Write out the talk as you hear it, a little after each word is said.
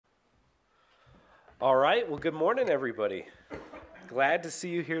All right, well, good morning, everybody. Glad to see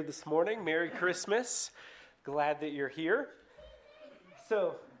you here this morning. Merry Christmas. Glad that you're here.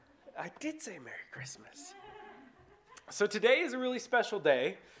 So, I did say Merry Christmas. So today is a really special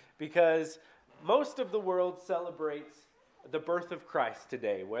day because most of the world celebrates the birth of Christ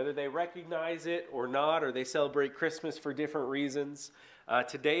today, whether they recognize it or not, or they celebrate Christmas for different reasons.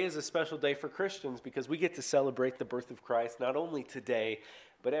 Today is a special day for Christians because we get to celebrate the birth of Christ not only today,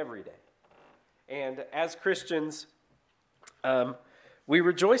 but every day. And as Christians, we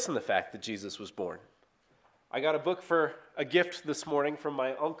rejoice in the fact that Jesus was born. I got a book for a gift this morning from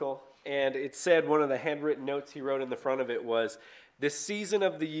my uncle, and it said, one of the handwritten notes he wrote in the front of it was, "This season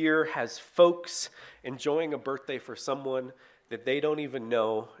of the year has folks enjoying a birthday for someone that they don't even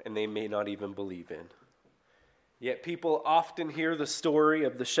know and they may not even believe in. Yet people often hear the story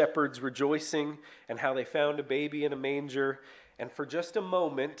of the shepherds rejoicing and how they found a baby in a manger, and for just a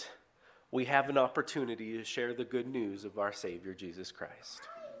moment, we have an opportunity to share the good news of our Savior, Jesus Christ."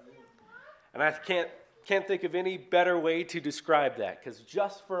 And I can't think of any better way to describe that, because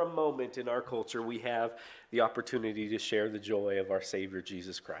just for a moment in our culture, we have the opportunity to share the joy of our Savior,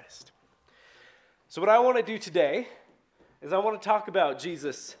 Jesus Christ. So what I want to do today is I want to talk about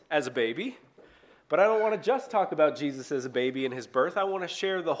Jesus as a baby, but I don't want to just talk about Jesus as a baby and his birth. I want to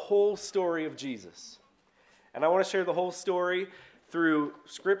share the whole story of Jesus. And I want to share the whole story through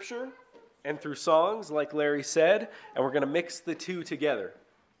Scripture and through songs, like Larry said, and we're going to mix the two together.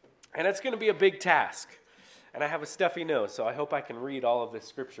 And it's going to be a big task. And I have a stuffy nose, so I hope I can read all of this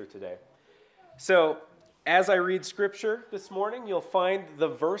Scripture today. So, as I read Scripture this morning, you'll find the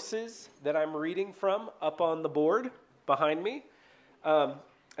verses that I'm reading from up on the board behind me.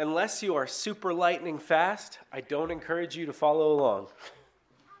 Unless you are super lightning fast, I don't encourage you to follow along.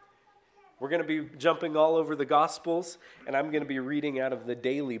 We're going to be jumping all over the Gospels, and I'm going to be reading out of the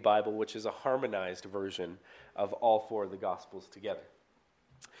Daily Bible, which is a harmonized version of all four of the Gospels together.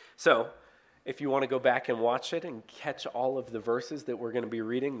 So, if you want to go back and watch it and catch all of the verses that we're going to be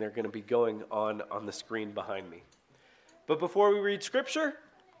reading, they're going to be going on the screen behind me. But before we read Scripture,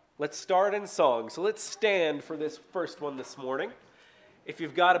 let's start in song. So let's stand for this first one this morning. If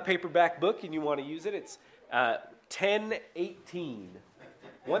you've got a paperback book and you want to use it, it's 1018.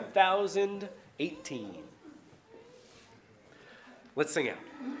 1018. Let's sing out.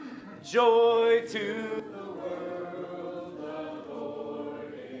 Joy to the world, the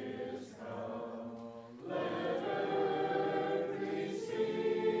Lord is come. Let earth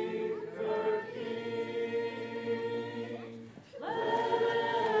receive her King. Let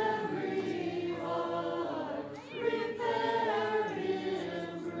every heart prepare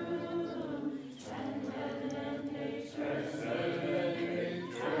him room, and nature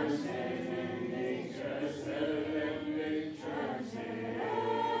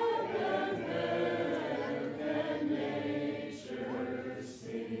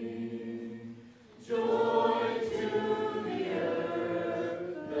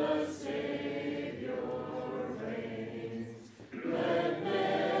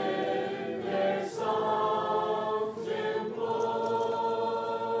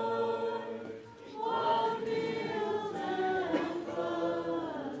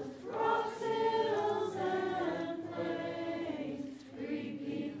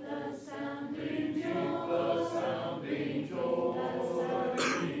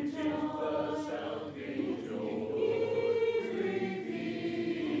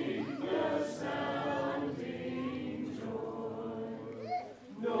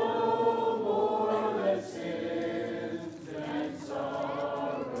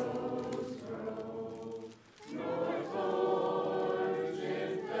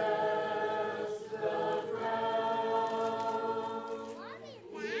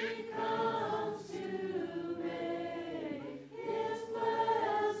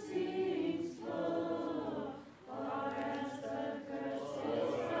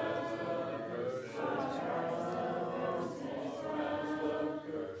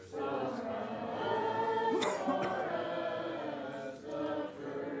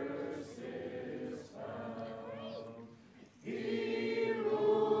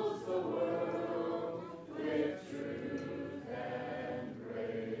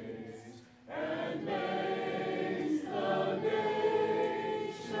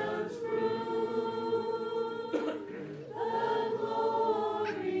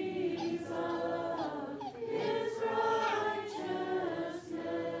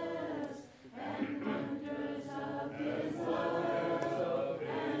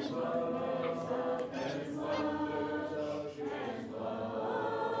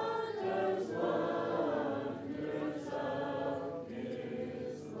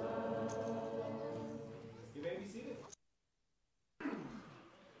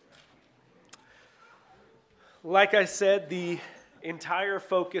Like I said, the entire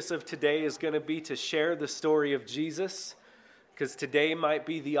focus of today is going to be to share the story of Jesus, because today might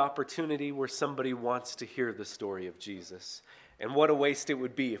be the opportunity where somebody wants to hear the story of Jesus. And what a waste it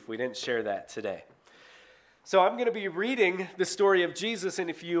would be if we didn't share that today. So I'm going to be reading the story of Jesus, and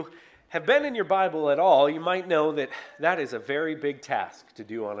if you have been in your Bible at all, you might know that that is a very big task to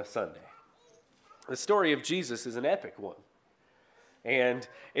do on a Sunday. The story of Jesus is an epic one, and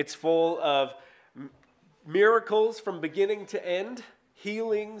it's full of miracles from beginning to end,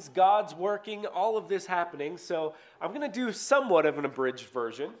 healings, God's working, all of this happening. So I'm going to do somewhat of an abridged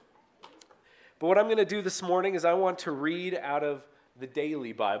version. But what I'm going to do this morning is I want to read out of the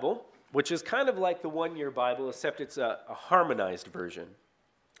Daily Bible, which is kind of like the one-year Bible, except it's a harmonized version.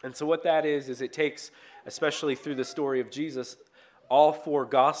 And so what that is it takes, especially through the story of Jesus, all four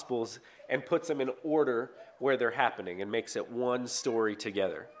Gospels and puts them in order where they're happening and makes it one story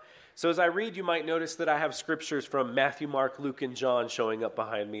together. So as I read, you might notice that I have scriptures from Matthew, Mark, Luke, and John showing up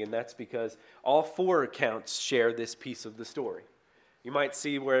behind me, and that's because all four accounts share this piece of the story. You might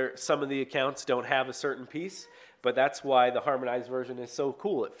see where some of the accounts don't have a certain piece, but that's why the harmonized version is so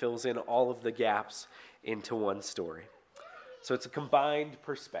cool. It fills in all of the gaps into one story. So it's a combined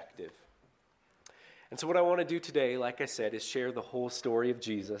perspective. And so what I want to do today, like I said, is share the whole story of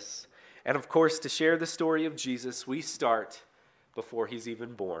Jesus. And of course, to share the story of Jesus, we start before he's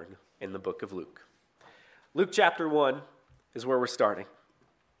even born in the book of Luke. Luke chapter 1 is where we're starting.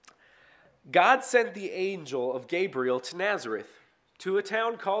 God sent the angel of Gabriel to Nazareth, to a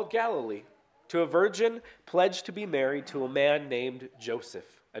town called Galilee, to a virgin pledged to be married to a man named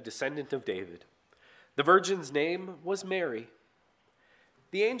Joseph, a descendant of David. The virgin's name was Mary.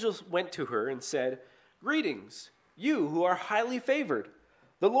 The angel went to her and said, "Greetings, you who are highly favored.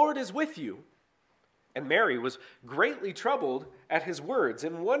 The Lord is with you." And Mary was greatly troubled at his words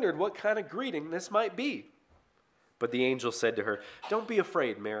and wondered what kind of greeting this might be. But the angel said to her, "Don't be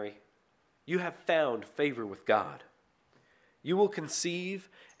afraid, Mary. You have found favor with God. You will conceive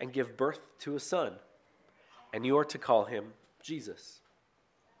and give birth to a son, and you are to call him Jesus.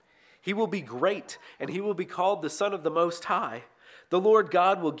 He will be great, and he will be called the Son of the Most High. The Lord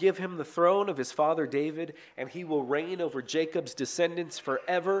God will give him the throne of his father David, and he will reign over Jacob's descendants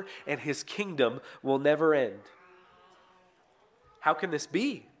forever, and his kingdom will never end." "How can this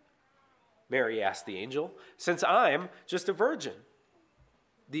be?" Mary asked the angel, "since I'm just a virgin."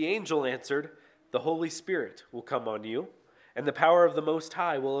 The angel answered, "The Holy Spirit will come on you, and the power of the Most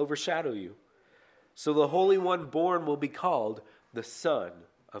High will overshadow you. So the Holy One born will be called the Son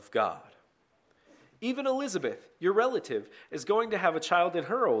of God. Even Elizabeth, your relative, is going to have a child in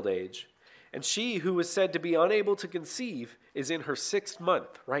her old age, and she who was said to be unable to conceive is in her 6th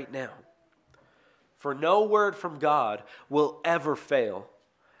month right now. For no word from God will ever fail.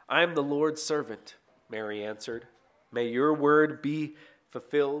 I am the Lord's servant," Mary answered. "May your word be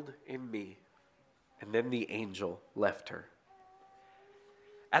fulfilled in me." And then the angel left her.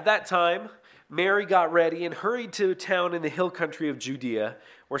 At that time, Mary got ready and hurried to a town in the hill country of Judea,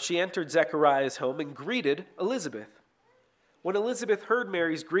 where she entered Zechariah's home and greeted Elizabeth. When Elizabeth heard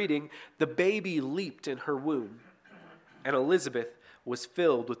Mary's greeting, the baby leaped in her womb, and Elizabeth was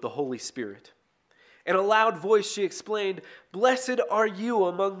filled with the Holy Spirit. In a loud voice she explained, "Blessed are you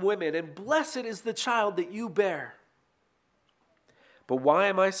among women, and blessed is the child that you bear. But why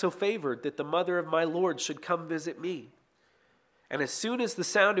am I so favored that the mother of my Lord should come visit me? And as soon as the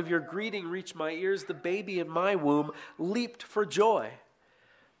sound of your greeting reached my ears, the baby in my womb leaped for joy.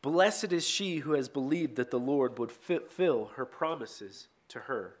 Blessed is she who has believed that the Lord would fulfill her promises to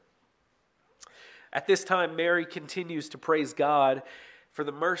her." At this time, Mary continues to praise God for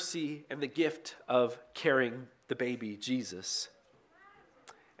the mercy and the gift of carrying the baby Jesus.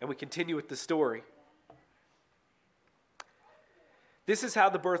 And we continue with the story. This is how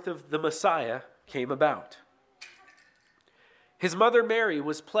the birth of the Messiah came about. His mother Mary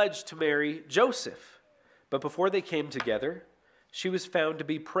was pledged to marry Joseph, but before they came together, she was found to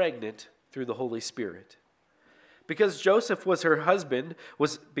be pregnant through the Holy Spirit. Because Joseph was her husband,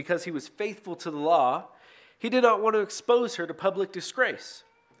 because he was faithful to the law, he did not want to expose her to public disgrace.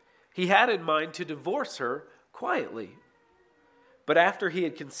 He had in mind to divorce her quietly. But after he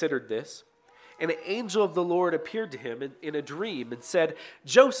had considered this, an angel of the Lord appeared to him in a dream and said,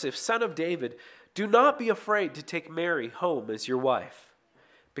 "Joseph, son of David, do not be afraid to take Mary home as your wife,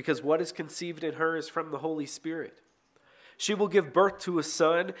 because what is conceived in her is from the Holy Spirit. She will give birth to a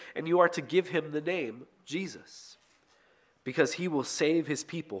son, and you are to give him the name Jesus, because he will save his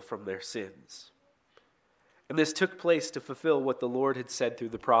people from their sins." And this took place to fulfill what the Lord had said through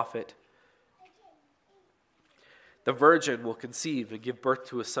the prophet. "The virgin will conceive and give birth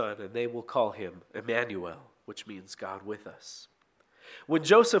to a son, and they will call him Emmanuel," which means God with us. When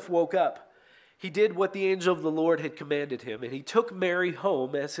Joseph woke up, he did what the angel of the Lord had commanded him, and he took Mary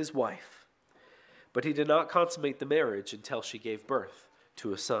home as his wife. But he did not consummate the marriage until she gave birth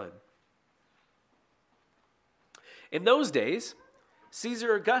to a son. In those days,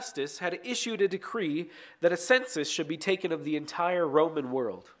 Caesar Augustus had issued a decree that a census should be taken of the entire Roman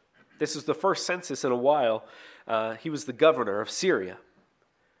world. This was the first census in a while. He was the governor of Syria.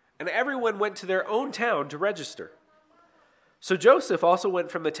 And everyone went to their own town to register. So Joseph also went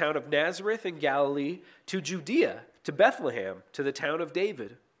from the town of Nazareth in Galilee to Judea, to Bethlehem, to the town of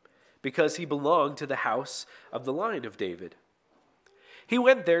David, because he belonged to the house of the line of David. He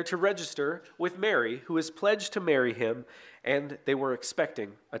went there to register with Mary, who was pledged to marry him, and they were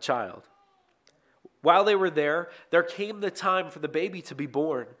expecting a child. While they were there came the time for the baby to be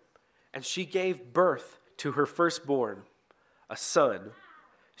born, and she gave birth to her firstborn, a son.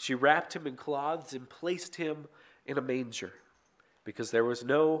 She wrapped him in cloths and placed him in a manger, because there was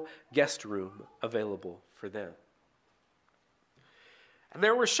no guest room available for them. And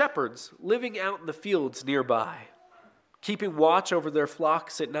there were shepherds living out in the fields nearby, keeping watch over their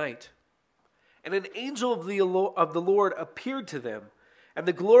flocks at night. And an angel of the Lord appeared to them, and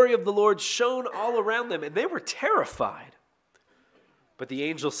the glory of the Lord shone all around them, and they were terrified. But the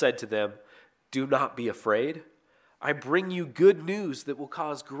angel said to them, "Do not be afraid. I bring you good news that will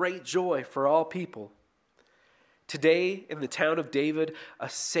cause great joy for all people. Today, in the town of David, a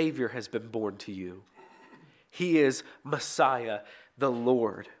Savior has been born to you. He is Messiah, the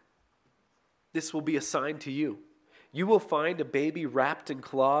Lord. This will be a sign to you. You will find a baby wrapped in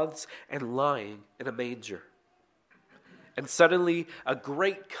cloths and lying in a manger." And suddenly a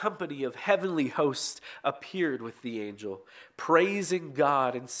great company of heavenly hosts appeared with the angel, praising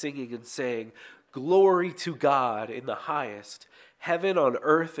God and singing and saying, "Glory to God in the highest, heaven on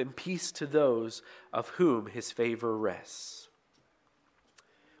earth, and peace to those of whom his favor rests."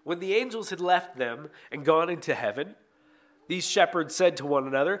 When the angels had left them and gone into heaven, these shepherds said to one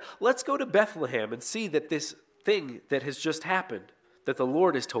another, "Let's go to Bethlehem and see that this thing that has just happened, that the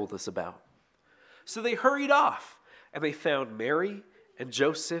Lord has told us about." So they hurried off, and they found Mary and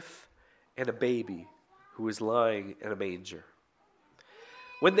Joseph and a baby who was lying in a manger.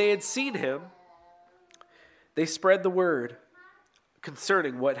 When they had seen him, they spread the word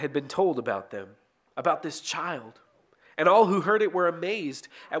concerning what had been told about them, about this child. And all who heard it were amazed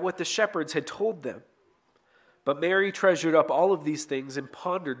at what the shepherds had told them. But Mary treasured up all of these things and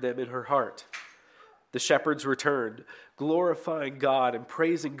pondered them in her heart. The shepherds returned, glorifying God and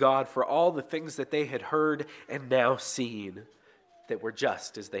praising God for all the things that they had heard and now seen that were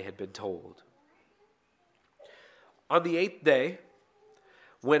just as they had been told. On the 8th day,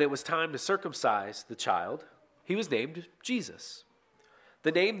 when it was time to circumcise the child, he was named Jesus,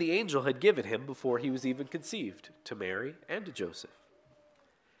 the name the angel had given him before he was even conceived, to Mary and to Joseph.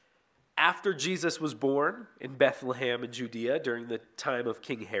 After Jesus was born in Bethlehem in Judea during the time of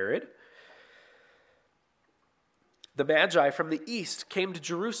King Herod, the Magi from the east came to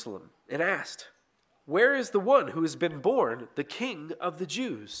Jerusalem and asked, "Where is the one who has been born, the King of the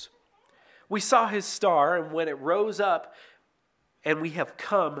Jews? We saw his star, and when it rose up, and we have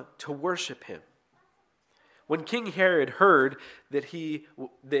come to worship him." When King Herod heard that he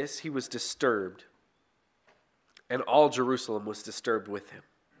was disturbed, and all Jerusalem was disturbed with him.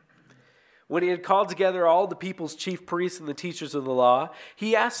 When he had called together all the people's chief priests and the teachers of the law,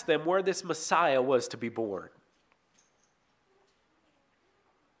 he asked them where this Messiah was to be born.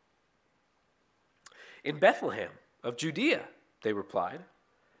 "In Bethlehem of Judea," they replied,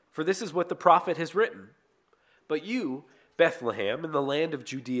 "for this is what the prophet has written. But you, Bethlehem, in the land of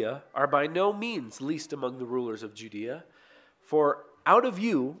Judea, are by no means least among the rulers of Judea, for out of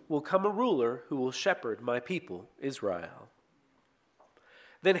you will come a ruler who will shepherd my people, Israel."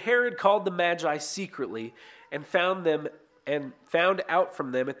 Then Herod called the Magi secretly and found out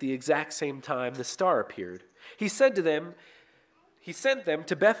from them at the exact same time the star appeared. He sent them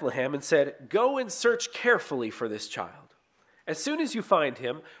to Bethlehem and said, "Go and search carefully for this child. As soon as you find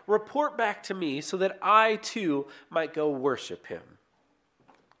him, report back to me so that I too might go worship him."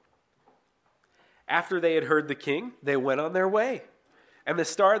 After they had heard the king, they went on their way. And the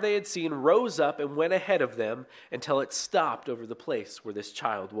star they had seen rose up and went ahead of them until it stopped over the place where this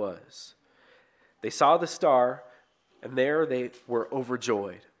child was. They saw the star, and there they were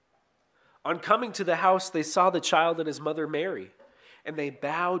overjoyed. On coming to the house, they saw the child and his mother Mary, and they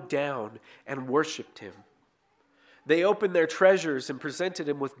bowed down and worshipped him. They opened their treasures and presented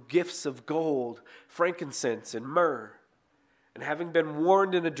him with gifts of gold, frankincense, and myrrh. And having been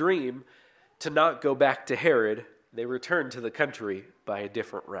warned in a dream to not go back to Herod, they returned to the country by a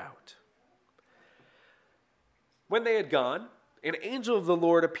different route. When they had gone, an angel of the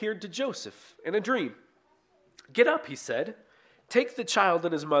Lord appeared to Joseph in a dream. "Get up," he said. "Take the child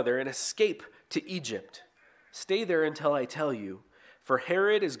and his mother and escape to Egypt. Stay there until I tell you, for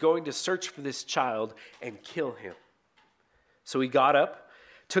Herod is going to search for this child and kill him." So he got up,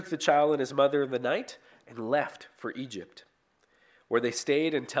 took the child and his mother in the night, and left for Egypt, where they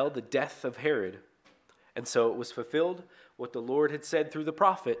stayed until the death of Herod. And so it was fulfilled what the Lord had said through the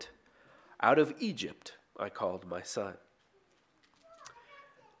prophet, "Out of Egypt I called my son."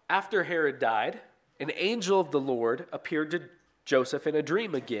 After Herod died, an angel of the Lord appeared to Joseph in a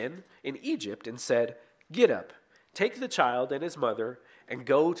dream again in Egypt and said, "Get up, take the child and his mother, and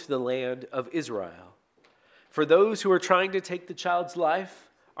go to the land of Israel. For those who are trying to take the child's life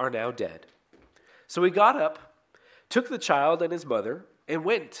are now dead." So he got up, took the child and his mother, and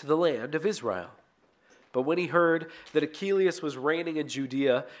went to the land of Israel. But when he heard that Archelaus was reigning in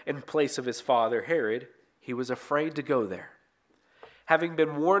Judea in place of his father Herod, he was afraid to go there. Having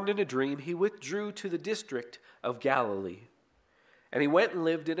been warned in a dream, he withdrew to the district of Galilee. And he went and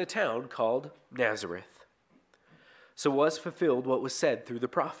lived in a town called Nazareth. So was fulfilled what was said through the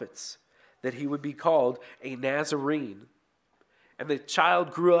prophets, that he would be called a Nazarene. And the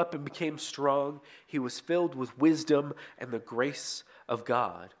child grew up and became strong. He was filled with wisdom, and the grace of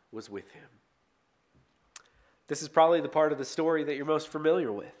God was with him. This is probably the part of the story that you're most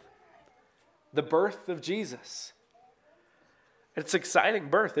familiar with. The birth of Jesus. It's an exciting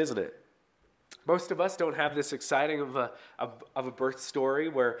birth, isn't it? Most of us don't have this exciting of a birth story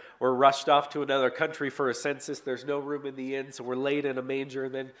where we're rushed off to another country for a census. There's no room in the inn, so we're laid in a manger,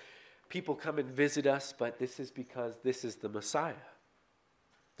 and then people come and visit us, but this is because this is the Messiah.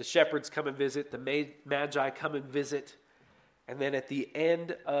 The shepherds come and visit, the magi come and visit, and then at the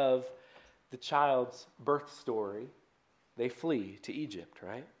end of the child's birth story, they flee to Egypt,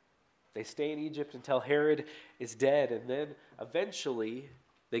 right? They stay in Egypt until Herod is dead, and then eventually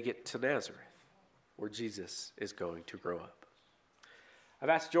they get to Nazareth, where Jesus is going to grow up. I've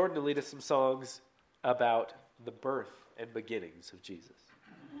asked Jordan to lead us some songs about the birth and beginnings of Jesus.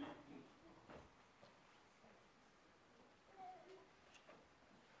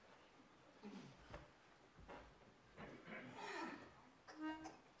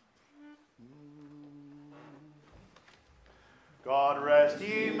 God rest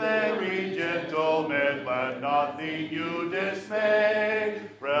ye merry gentlemen, let nothing you dismay.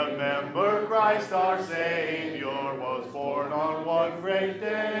 Remember Christ our Savior was born on one great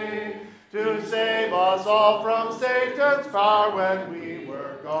day, to save us all from Satan's power when we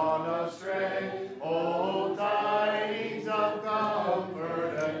were gone astray. Oh, tidings of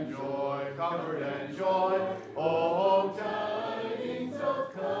comfort and joy, comfort and joy. Oh, tidings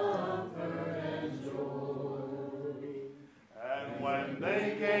of comfort and joy. And when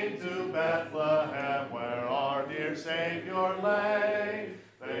they came to Bethlehem, where our dear Savior lay,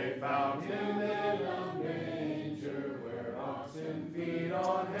 they found him in a manger where oxen feed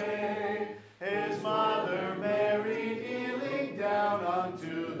on hay. His mother Mary kneeling down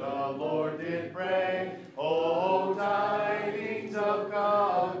unto the Lord did pray. Oh, tidings of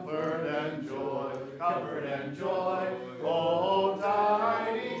comfort and joy, comfort and joy. Oh,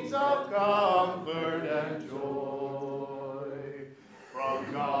 tidings of comfort and joy.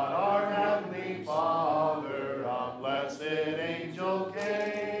 From God our heavenly Father, a blessed angel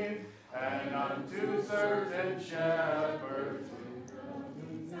came, and unto certain shepherds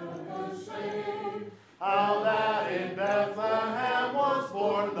how that in Bethlehem was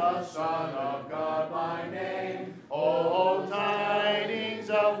born the Son of God by name. Oh, tidings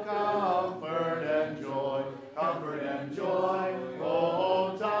of comfort and joy, comfort and joy.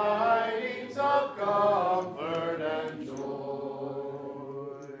 Oh, tidings of comfort and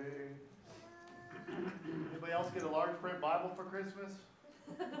joy. Anybody else get a large print Bible for Christmas?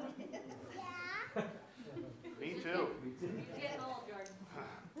 Yeah. Me too. Getting old, Jordan.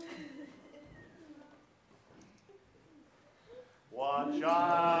 What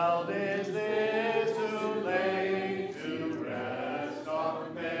child is this who lay to rest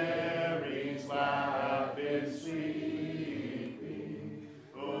on Mary's lap is sleeping,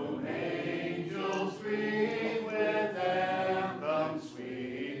 whom angels greet with anthem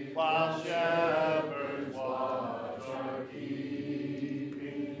sweet, while shepherds watch are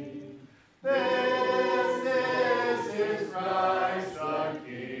keeping? This is Christ the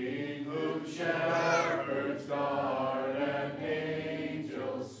King, whom shepherds guard and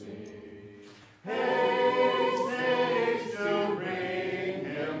angels sing.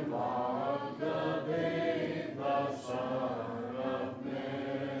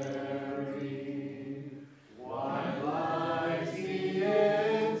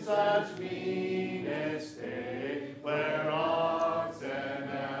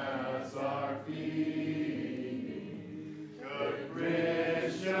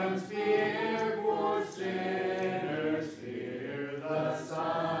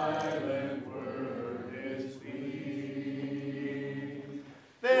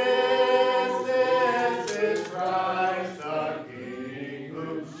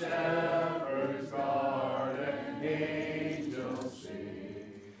 whom shepherds guard and angels sing.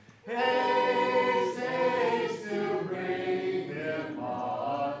 Haste, haste to bring him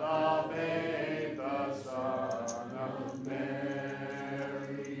on the babe, the Son of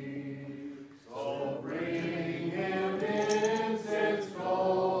Mary. So bring him incense,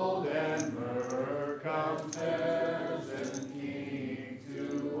 gold, and myrrh, come peasant king to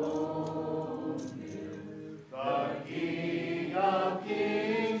own him. The King of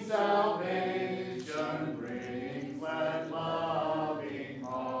kings, salvation brings, let loving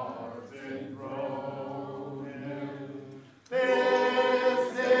hearts enthrone him.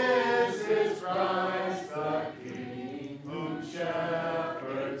 This is Christ the King, whom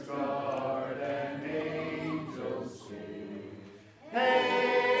shepherds guard and angels sing.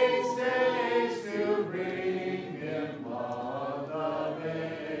 Haste, haste to bring him on the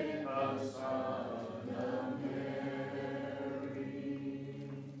babe, the Son of Mary.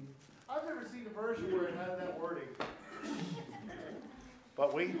 I've never seen a version where it had that wording,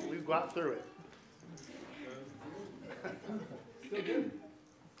 but we've got through it. Still good.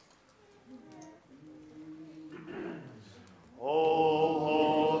 Oh,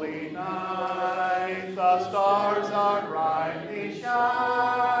 holy night, the stars are brightly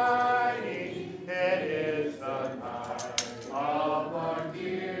shining. It is the night of our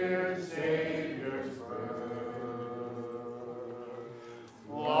dear Savior's birth.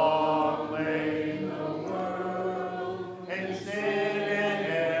 Long lay the world in sin and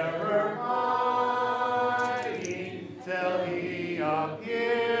error hiding, till he appeared.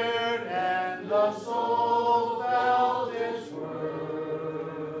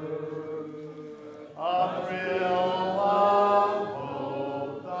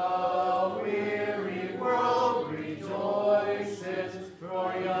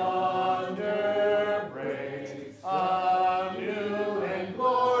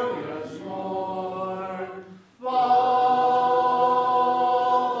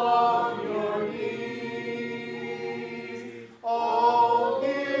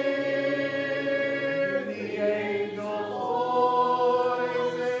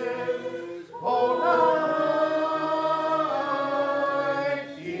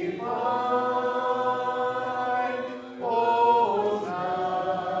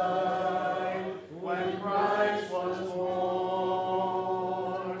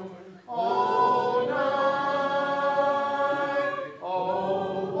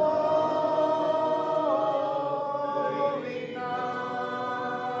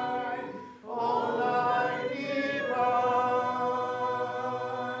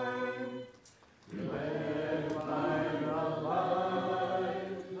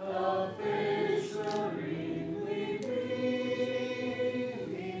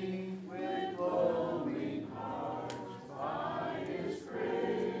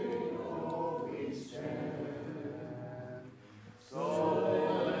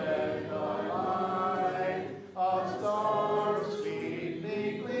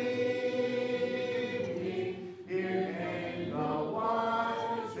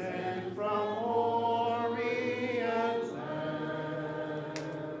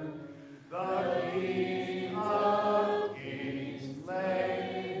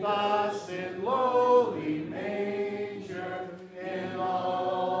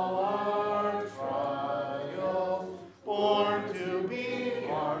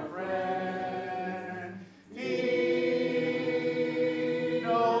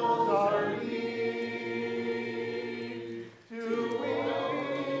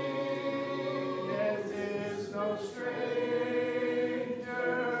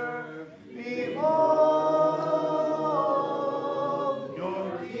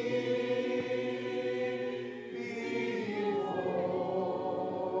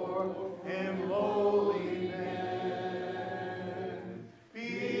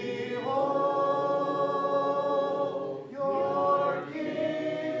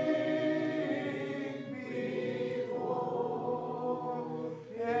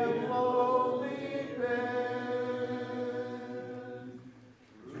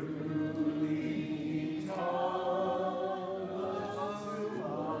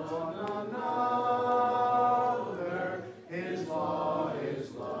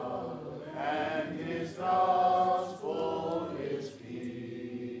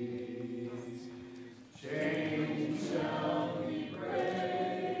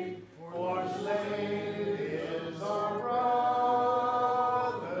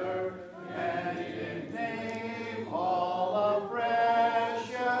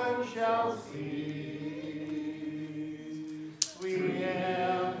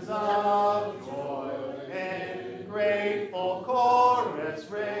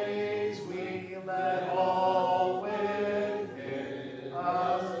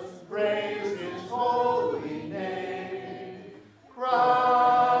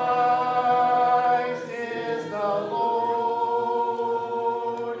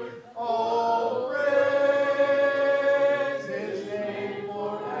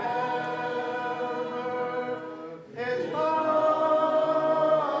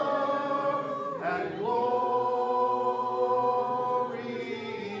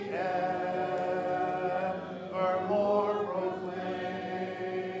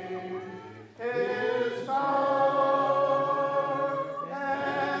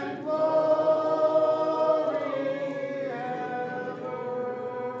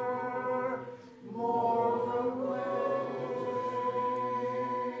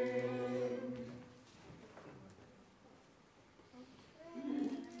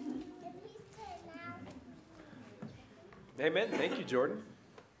 Amen. Thank you, Jordan.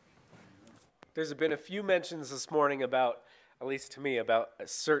 There's been a few mentions this morning about, at least to me, about a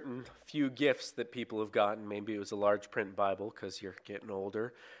certain few gifts that people have gotten. Maybe it was a large print Bible because you're getting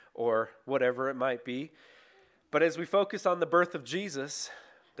older, or whatever it might be. But as we focus on the birth of Jesus,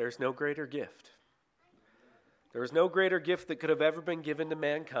 there's no greater gift. There is no greater gift that could have ever been given to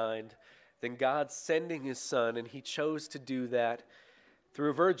mankind than God sending his son, and he chose to do that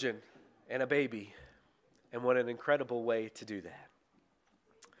through a virgin and a baby. And what an incredible way to do that.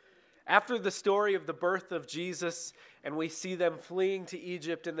 After the story of the birth of Jesus, and we see them fleeing to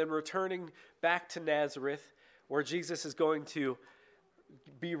Egypt and then returning back to Nazareth, where Jesus is going to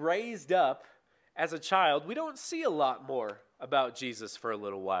be raised up as a child, we don't see a lot more about Jesus for a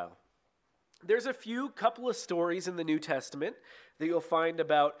little while. There's a couple of stories in the New Testament that you'll find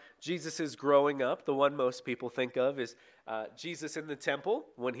about Jesus' growing up. The one most people think of is Jesus in the temple,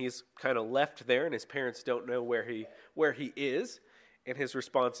 when he's kind of left there and his parents don't know where he is. And his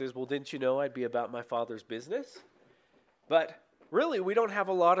response is, well, didn't you know I'd be about my Father's business? But really, we don't have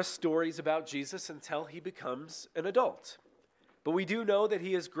a lot of stories about Jesus until he becomes an adult. But we do know that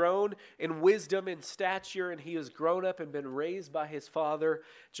he has grown in wisdom and stature, and he has grown up and been raised by his father,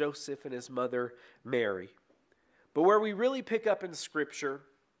 Joseph, and his mother, Mary. But where we really pick up in Scripture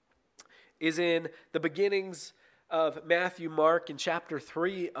is in the beginnings of Matthew, Mark, and chapter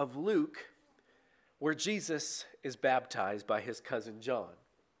 3 of Luke, where Jesus is baptized by his cousin John.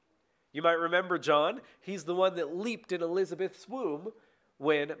 You might remember John. He's the one that leaped in Elizabeth's womb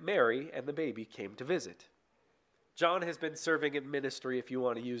when Mary and the baby came to visit. John has been serving in ministry, if you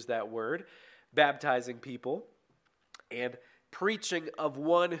want to use that word, baptizing people and preaching of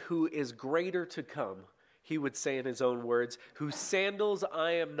one who is greater to come. He would say in his own words, whose sandals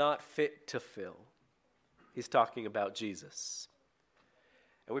I am not fit to fill. He's talking about Jesus.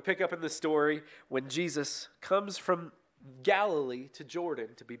 And we pick up in the story when Jesus comes from Galilee to Jordan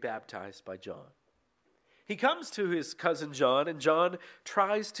to be baptized by John. He comes to his cousin John, and John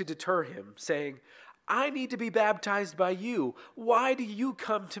tries to deter him, saying, I need to be baptized by you. Why do you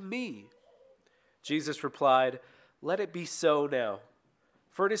come to me? Jesus replied, let it be so now,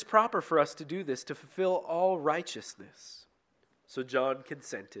 for it is proper for us to do this to fulfill all righteousness. So John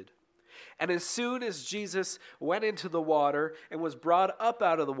consented. And as soon as Jesus went into the water and was brought up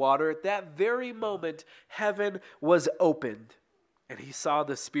out of the water, at that very moment, heaven was opened, and he saw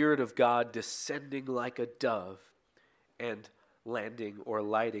the Spirit of God descending like a dove and landing or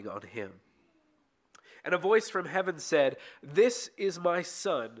lighting on him. And a voice from heaven said, this is my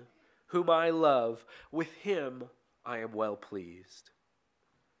Son, whom I love. With him I am well pleased.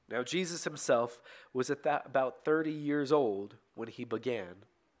 Now Jesus himself was about 30 years old when he began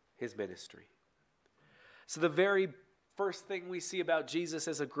his ministry. So the very first thing we see about Jesus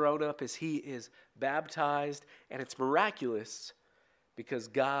as a grown-up is he is baptized, and it's miraculous because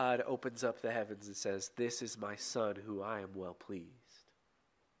God opens up the heavens and says, this is my Son, who I am well pleased.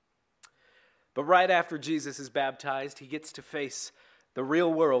 But right after Jesus is baptized, he gets to face the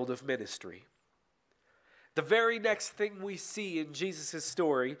real world of ministry. The very next thing we see in Jesus'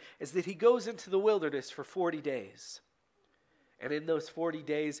 story is that he goes into the wilderness for 40 days. And in those 40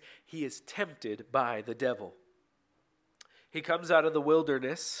 days, he is tempted by the devil. He comes out of the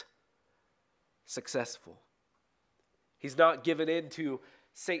wilderness successful. He's not given in to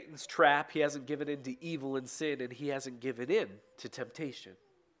Satan's trap. He hasn't given in to evil and sin, and he hasn't given in to temptation.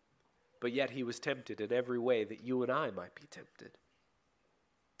 But yet he was tempted in every way that you and I might be tempted.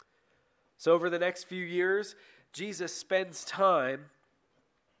 So over the next few years, Jesus spends time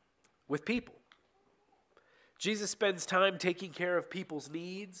with people. Jesus spends time taking care of people's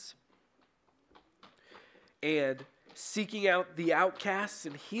needs and seeking out the outcasts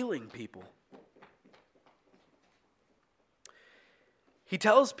and healing people. He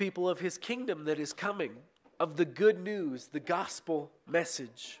tells people of his kingdom that is coming, of the good news, the gospel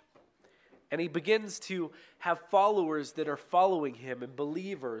message. And he begins to have followers that are following him and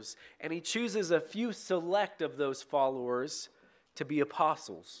believers. And he chooses a few select of those followers to be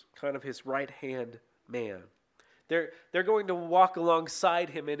apostles, kind of his right-hand man. They're going to walk alongside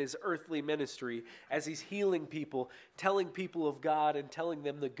him in his earthly ministry as he's healing people, telling people of God, and telling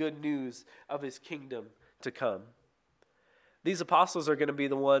them the good news of his kingdom to come. These apostles are going to be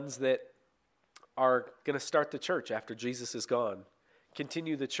the ones that are going to start the church after Jesus is gone.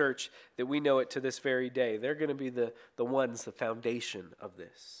 Continue the church that we know it to this very day. They're going to be the ones, the foundation of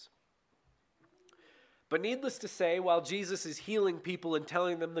this. But needless to say, while Jesus is healing people and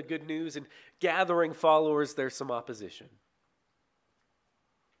telling them the good news and gathering followers, there's some opposition.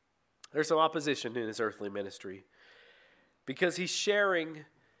 There's some opposition in his earthly ministry because he's sharing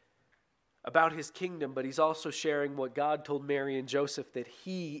about his kingdom, but he's also sharing what God told Mary and Joseph, that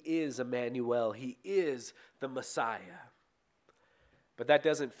he is Emmanuel, he is the Messiah. But that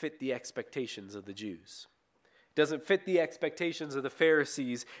doesn't fit the expectations of the Jews. It doesn't fit the expectations of the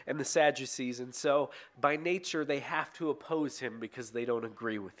Pharisees and the Sadducees, and so by nature they have to oppose him because they don't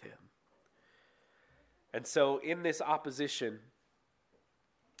agree with him. And so in this opposition,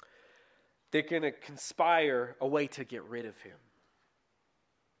 they're going to conspire a way to get rid of him.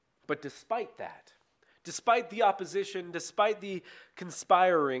 But despite that, despite the opposition, despite the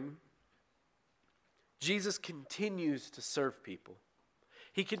conspiring, Jesus continues to serve people.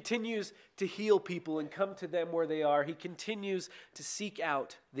 He continues to heal people and come to them where they are. He continues to seek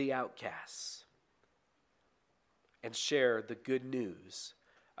out the outcasts and share the good news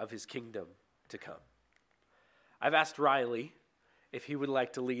of his kingdom to come. I've asked Riley if he would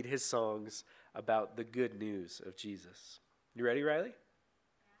like to lead his songs about the good news of Jesus. You ready, Riley?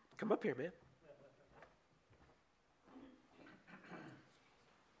 Come up here, man.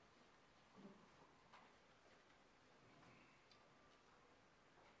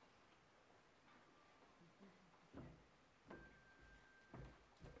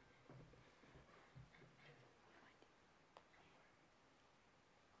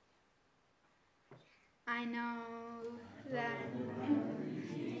 I know that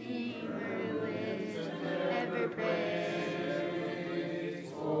Redeemer lives, ever prays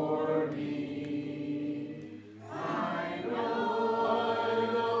for me. I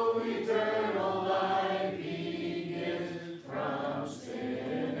know eternal life He gives, from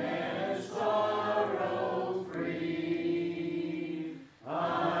sin and sorrow free.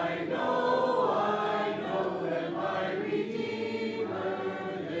 I know that my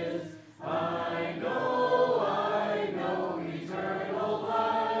Redeemer lives. I know eternal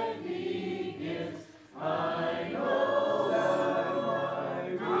life He gives. I know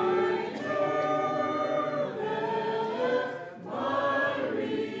that my Redeemer lives. My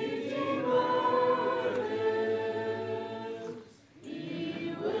Redeemer lives.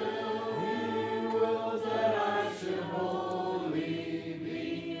 He wills that I should wholly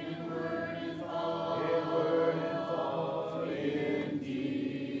be in word and thought, in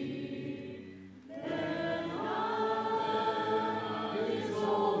deed. Then His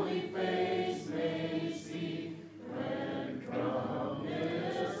holy face may see, when from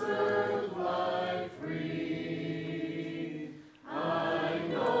this earth fly free. I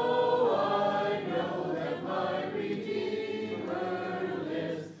know that my Redeemer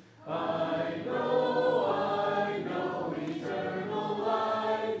lives. I know eternal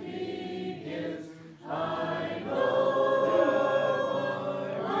life He gives. I know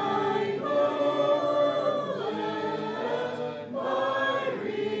that my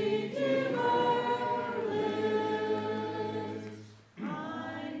Redeemer lives.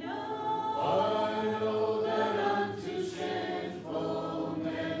 I know that unto sinful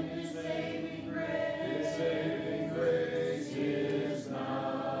men His saving grace is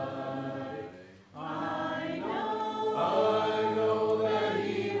nigh. I know that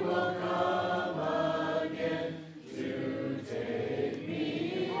He will come again to take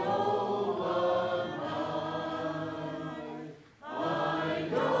me home on high. I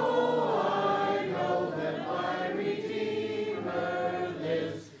know that my Redeemer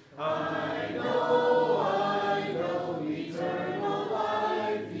lives. I know eternal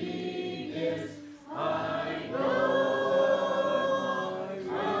life He gives. I know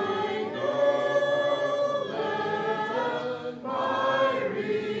that my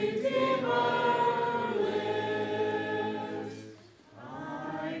Redeemer lives.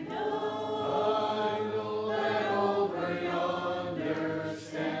 I know that over yonder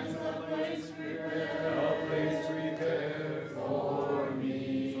stands the place prepared for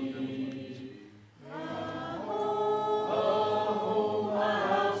me. A home, a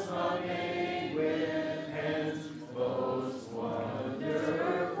house not made with hands, most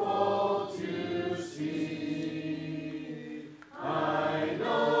wonderful to see. I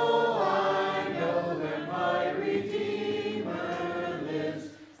know that my Redeemer lives.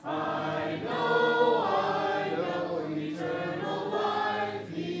 I know eternal life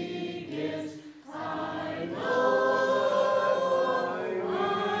He gives. I know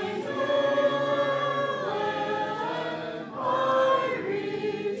that my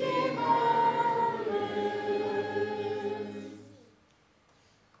Redeemer lives.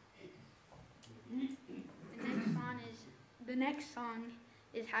 The next song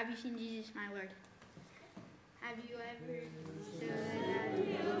is Have You Seen Jesus, My Lord? Have you ever stood at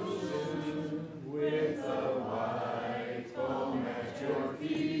the ocean With the white foam at your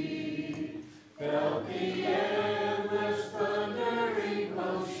feet, felt the endless thundering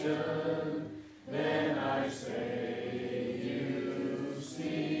motion?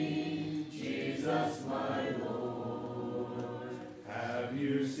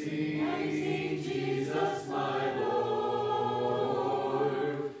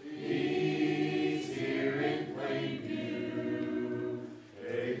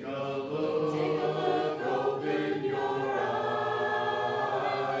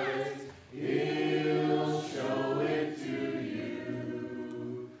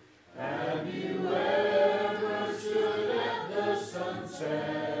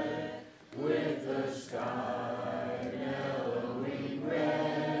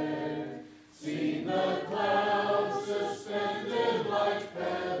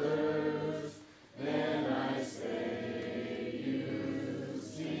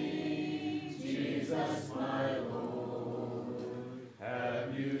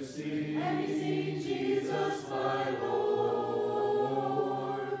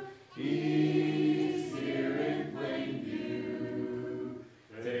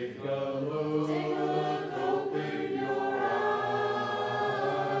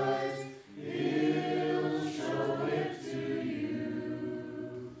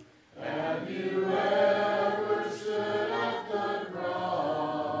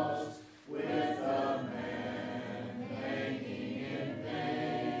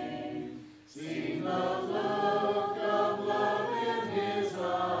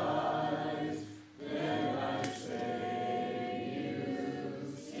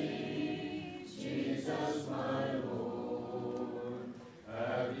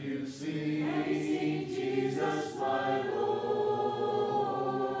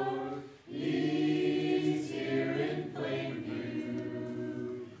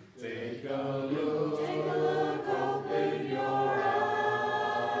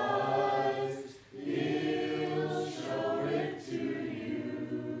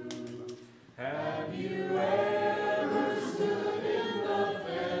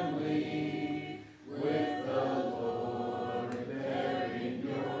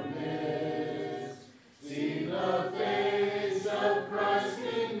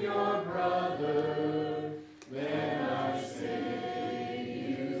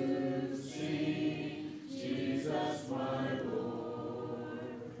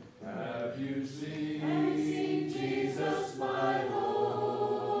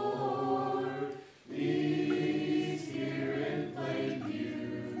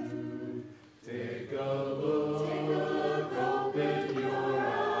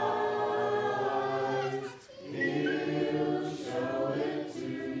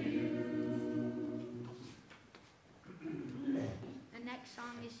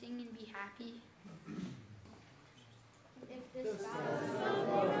 me sing and be happy. If the Skies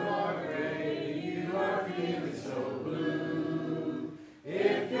are gray, you are feeling so blue.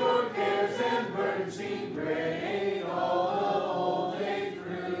 If your cares and burdens seem great all the whole day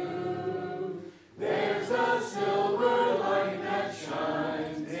through, there's a silver light that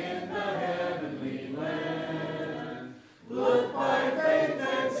shines in the heavenly land. Look by faith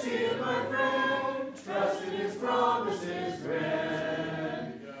and see it, my friend. Trust in His promises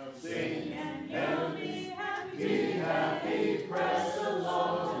grand. Sing and be happy, press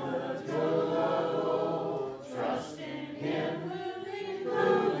along to the goal. Trust in Him who leads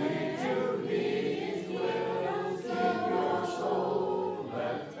to His will. Keep your soul,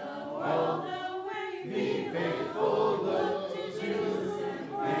 let all the way be faithful. Look to Jesus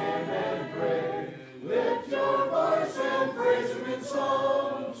and pray. Lift your voice and praise Him in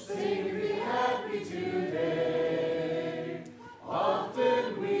song. Sing and be happy today.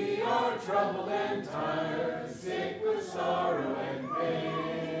 Often we are troubled and tired, sick with sorrow and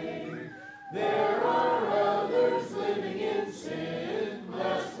pain. There are others living in sin,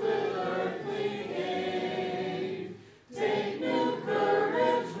 blessed with earthly gain. Take new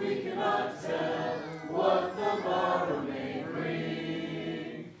courage, we cannot tell what the morrow may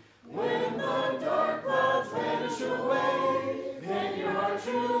bring. When the dark clouds vanish away, then your heart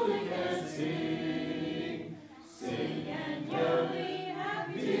truly can sing. Sing and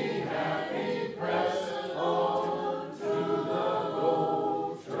be happy, press on to the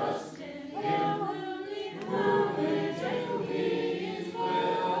goal. Trust in Him who leads to His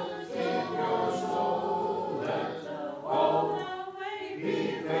will. Keep your soul, let all the way be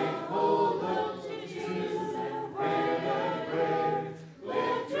faithful. Look to Jesus and pray.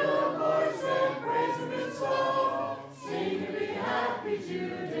 Lift your voice and praise Him in song. Sing and be happy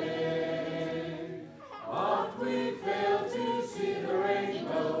today. Oft we fail to see the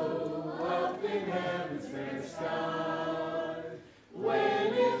rainbow up in heaven's fair sky.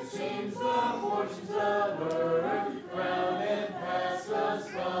 When it seems the fortunes of earth frown and pass us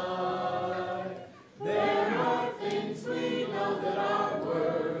by, there are things we know that are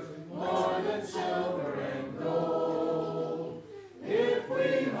worth more than silver and gold. If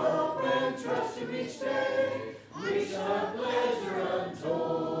we hope and trust Him each day, we shall have pleasure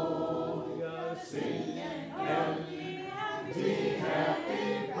untold. Sing and be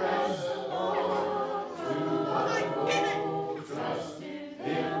happy, press on to the goal. Trust in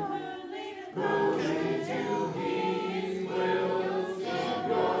Him who leads you His will. Keep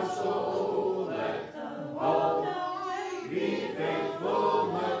your soul, let all be faithful.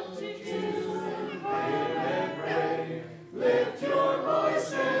 Look to Jesus and pray. Lift your voice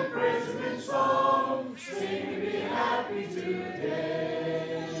and praise Him in song. Sing and be happy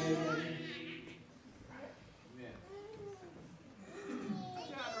today. Good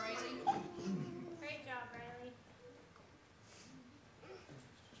job, Riley. Great job, Riley.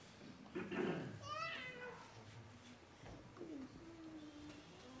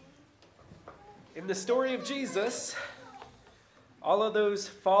 In the story of Jesus, all of those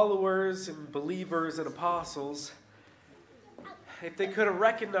followers and believers and apostles, if they could have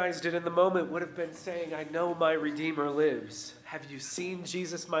recognized it in the moment, would have been saying, I know my Redeemer lives. Have you seen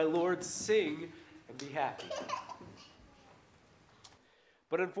Jesus, my Lord? Sing and be happy.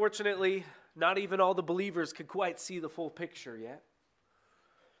 But unfortunately, not even all the believers could quite see the full picture yet.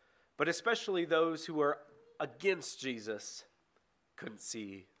 But especially those who were against Jesus couldn't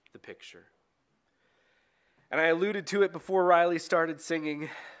see the picture. And I alluded to it before Riley started singing,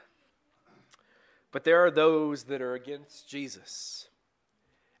 but there are those that are against Jesus.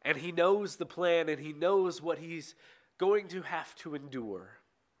 And He knows the plan, and He knows what He's going to have to endure.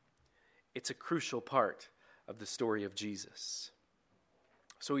 It's a crucial part of the story of Jesus.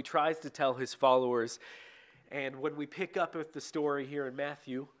 So He tries to tell His followers, and when we pick up with the story here in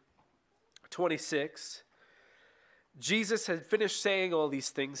Matthew 26, Jesus had finished saying all these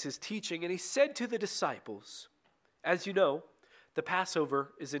things, His teaching, and He said to the disciples, as you know, the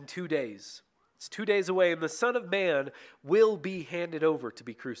Passover is in 2 days. It's 2 days away, and the Son of Man will be handed over to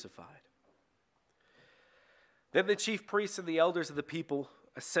be crucified. Then the chief priests and the elders of the people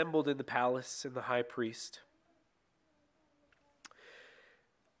assembled in the palace, and the high priest,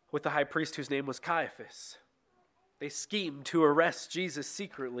 with the high priest whose name was Caiaphas. They schemed to arrest Jesus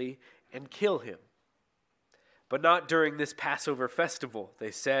secretly and kill Him. But not during this Passover festival,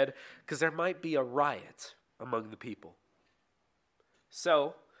 they said, because there might be a riot among the people.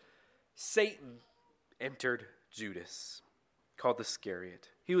 So Satan entered Judas, called Iscariot.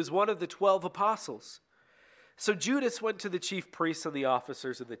 He was one of the 12 apostles. So Judas went to the chief priests and the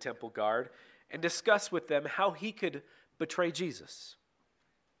officers of the temple guard and discussed with them how he could betray Jesus.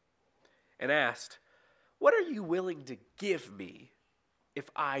 and asked, "What are you willing to give me if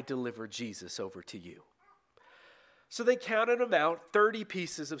I deliver Jesus over to you?" So they counted him out 30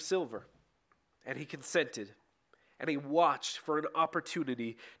 pieces of silver, and he consented, and he watched for an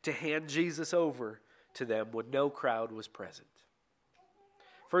opportunity to hand Jesus over to them when no crowd was present.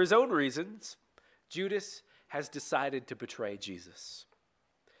 For his own reasons, Judas has decided to betray Jesus.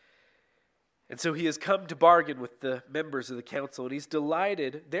 And so he has come to bargain with the members of the council,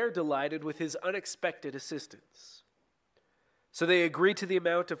 and they're delighted with his unexpected assistance. So they agree to the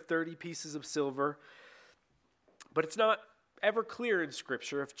amount of 30 pieces of silver, but it's not ever clear in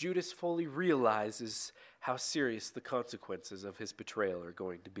Scripture if Judas fully realizes how serious the consequences of his betrayal are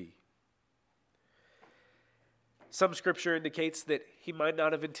going to be. Some Scripture indicates that he might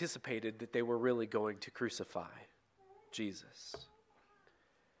not have anticipated that they were really going to crucify Jesus.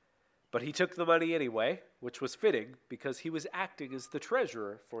 But he took the money anyway, which was fitting because he was acting as the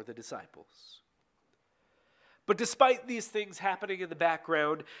treasurer for the disciples. But despite these things happening in the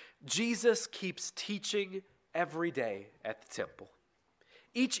background, Jesus keeps teaching every day at the temple.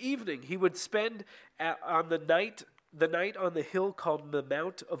 Each evening he would spend on the night on the hill called the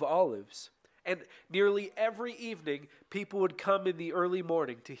Mount of Olives. And nearly every evening people would come in the early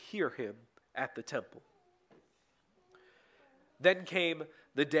morning to hear him at the temple. Then came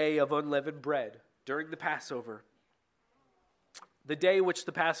the day of unleavened bread during the Passover, the day which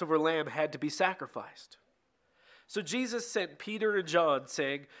the Passover lamb had to be sacrificed. So Jesus sent Peter and John,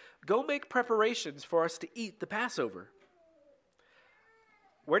 saying, "Go make preparations for us to eat the Passover."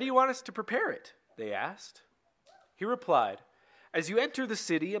 "Where do you want us to prepare it?" they asked. He replied, "As you enter the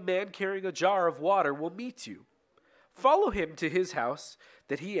city, a man carrying a jar of water will meet you. Follow him to his house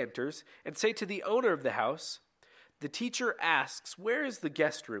that he enters, and say to the owner of the house, 'The teacher asks, where is the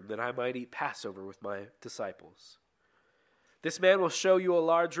guest room that I might eat Passover with my disciples?' This man will show you a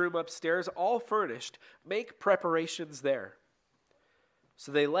large room upstairs, all furnished. Make preparations there."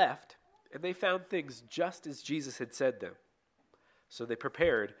 So they left, and they found things just as Jesus had said them. So they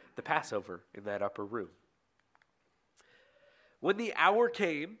prepared the Passover in that upper room. When the hour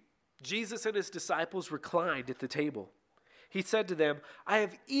came, Jesus and his disciples reclined at the table. He said to them, "I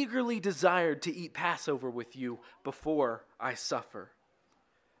have eagerly desired to eat Passover with you before I suffer.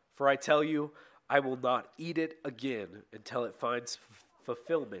 For I tell you, I will not eat it again until it finds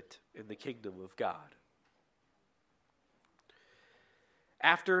fulfillment in the kingdom of God."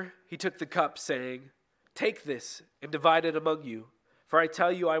 After he took the cup, saying, "Take this and divide it among you. For I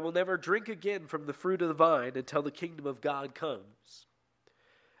tell you, I will never drink again from the fruit of the vine until the kingdom of God comes."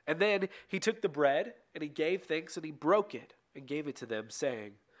 And then he took the bread, and he gave thanks, and he broke it, and gave it to them,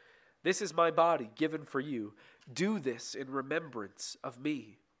 saying, "This is my body given for you. Do this in remembrance of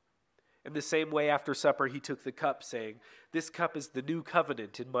me." In the same way, after supper, he took the cup, saying, "This cup is the new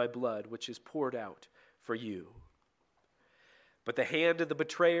covenant in my blood, which is poured out for you." But the hand of the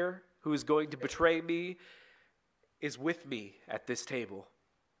betrayer, who is going to betray me, is with me at this table.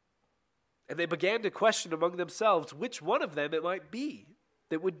 And they began to question among themselves which one of them it might be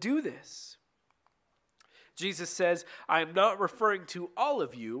that would do this. Jesus says, "I am not referring to all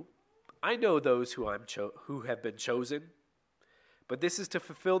of you. I know those who have been chosen. But this is to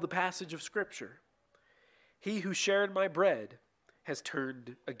fulfill the passage of Scripture. He who shared my bread has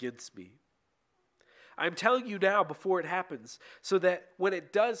turned against me. I am telling you now before it happens, so that when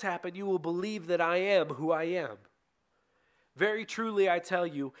it does happen, you will believe that I am who I am. Very truly I tell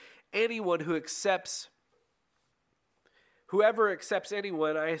you, whoever accepts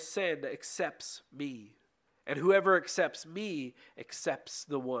anyone I send accepts me. And whoever accepts me accepts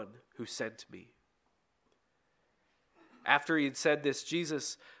the one who sent me." After he had said this,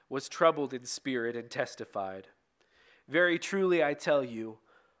 Jesus was troubled in spirit and testified, "Very truly I tell you,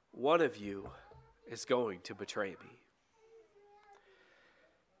 one of you is going to betray me."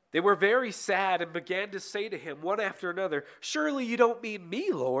 They were very sad and began to say to him one after another, "Surely you don't mean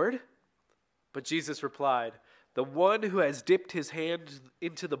me, Lord?" But Jesus replied, "The one who has dipped his hand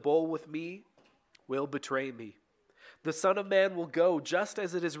into the bowl with me will betray me. The Son of Man will go just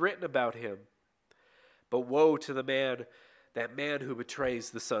as it is written about him. But woe to that man who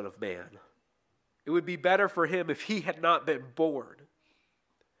betrays the Son of Man. It would be better for him if he had not been born."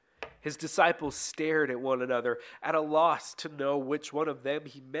 His disciples stared at one another, at a loss to know which one of them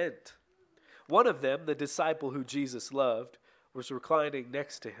he meant. One of them, the disciple who Jesus loved, was reclining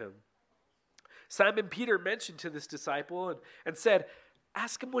next to him. Simon Peter mentioned to this disciple and said,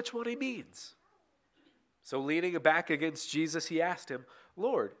 "Ask him which one he means." So leaning back against Jesus, he asked him,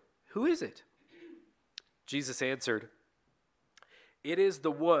 "Lord, who is it?" Jesus answered, "It is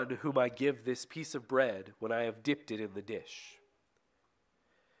the one whom I give this piece of bread when I have dipped it in the dish."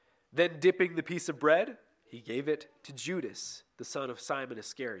 Then dipping the piece of bread, he gave it to Judas, the son of Simon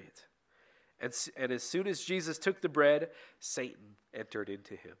Iscariot. And as soon as Jesus took the bread, Satan entered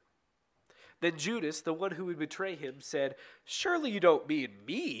into him. Then Judas, the one who would betray him, said, "Surely you don't mean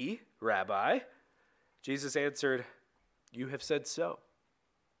me, Rabbi?" Jesus answered, "You have said so."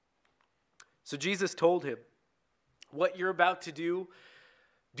 So Jesus told him, "What you're about to do,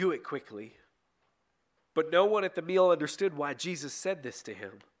 do it quickly." But no one at the meal understood why Jesus said this to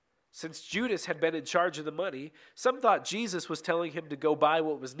him. Since Judas had been in charge of the money, some thought Jesus was telling him to go buy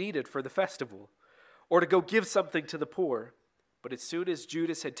what was needed for the festival, or to go give something to the poor. But as soon as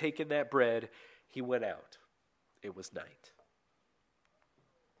Judas had taken that bread, he went out. It was night.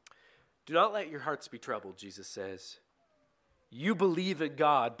 Do not let your hearts be troubled, Jesus says. You believe in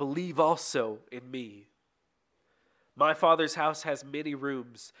God, believe also in me. My Father's house has many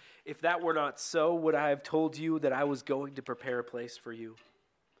rooms. If that were not so, would I have told you that I was going to prepare a place for you?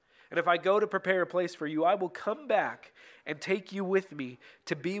 And if I go to prepare a place for you, I will come back and take you with me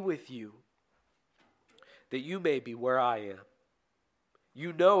to be with you, that you may be where I am.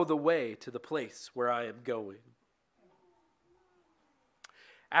 You know the way to the place where I am going.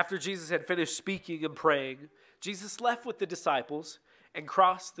 After Jesus had finished speaking and praying, Jesus left with the disciples and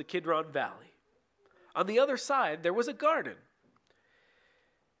crossed the Kidron Valley. On the other side, there was a garden,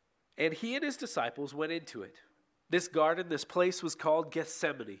 and he and his disciples went into it. This garden, this place was called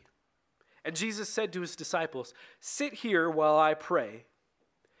Gethsemane. And Jesus said to his disciples, "Sit here while I pray."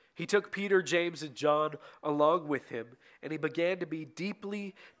 He took Peter, James, and John along with him, and he began to be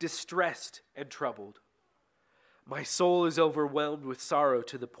deeply distressed and troubled. "My soul is overwhelmed with sorrow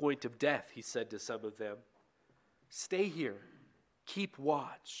to the point of death," he said to some of them. "Stay here, keep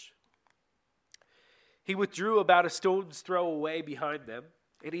watch." He withdrew about a stone's throw away behind them,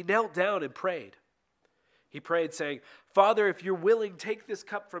 and he knelt down and prayed. He prayed, saying, "Father, if you're willing, take this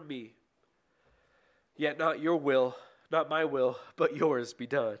cup from me. Yet not your will, not my will, but yours be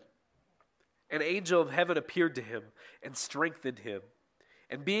done." An angel of heaven appeared to him and strengthened him.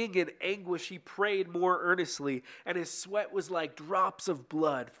 And being in anguish, he prayed more earnestly, and his sweat was like drops of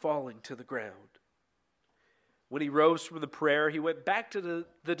blood falling to the ground. When he rose from the prayer, he went back to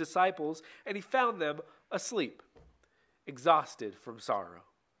the disciples, and he found them asleep, exhausted from sorrow.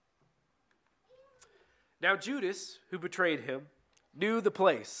 Now Judas, who betrayed him, knew the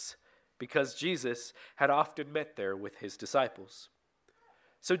place, because Jesus had often met there with his disciples.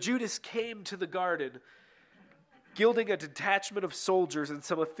 So Judas came to the garden, gilding a detachment of soldiers and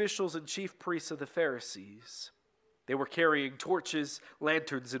some officials and chief priests of the Pharisees. They were carrying torches,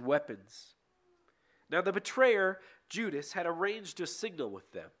 lanterns, and weapons. Now the betrayer, Judas, had arranged a signal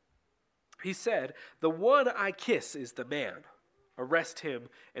with them. He said, "The one I kiss is the man. Arrest him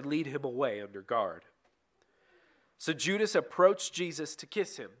and lead him away under guard." So Judas approached Jesus to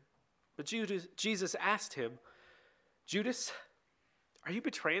kiss him. But Jesus asked him, "Judas, are you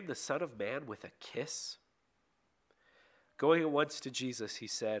betraying the Son of Man with a kiss?" Going at once to Jesus, he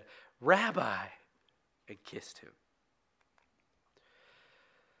said, "Rabbi," and kissed him.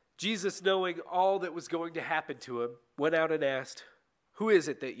 Jesus, knowing all that was going to happen to him, went out and asked, "Who is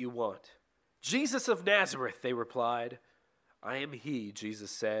it that you want?" "Jesus of Nazareth," they replied. "I am he," Jesus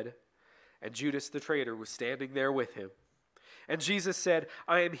said. And Judas the traitor was standing there with him. And Jesus said,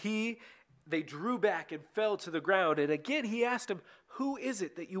 "I am he." They drew back and fell to the ground. And again he asked him, "Who is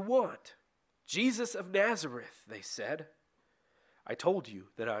it that you want?" "Jesus of Nazareth," they said. "I told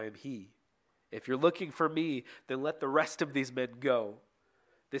you that I am he. If you're looking for me, then let the rest of these men go."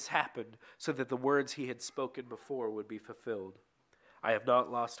 This happened so that the words he had spoken before would be fulfilled. "I have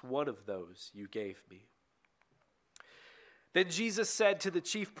not lost one of those you gave me." Then Jesus said to the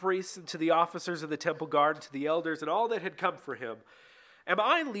chief priests and to the officers of the temple guard and to the elders and all that had come for him, "Am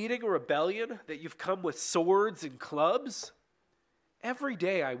I leading a rebellion that you've come with swords and clubs? Every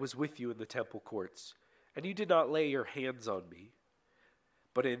day I was with you in the temple courts, and you did not lay your hands on me.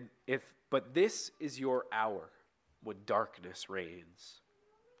 But this is your hour when darkness reigns."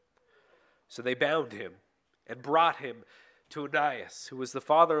 So they bound him and brought him to Ananias, who was the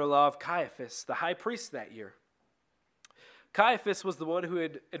father-in-law of Caiaphas, the high priest that year. Caiaphas was the one who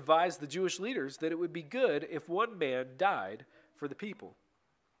had advised the Jewish leaders that it would be good if one man died for the people.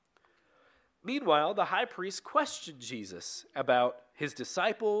 Meanwhile, the high priest questioned Jesus about his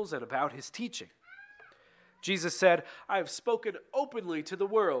disciples and about his teaching. Jesus said, "I have spoken openly to the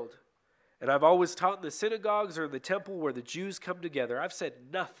world, and I've always taught in the synagogues or in the temple where the Jews come together. I've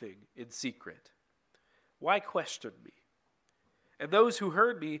said nothing in secret. Why question me? And those who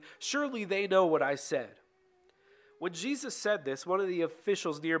heard me, surely they know what I said." When Jesus said this, one of the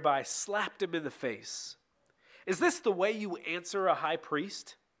officials nearby slapped him in the face. "Is this the way you answer a high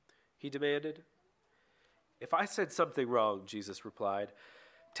priest? he demanded. If I said something wrong, Jesus replied,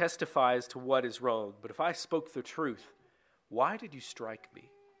 testify as to what is wrong. But if I spoke the truth, why did you strike me?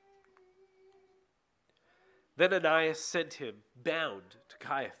 Then Ananias sent him, bound, to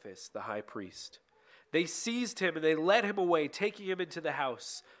Caiaphas, the high priest. They seized him and they led him away, taking him into the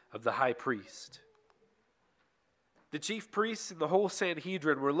house of the high priest. The chief priests and the whole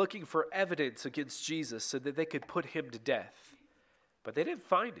Sanhedrin were looking for evidence against Jesus so that they could put him to death, but they didn't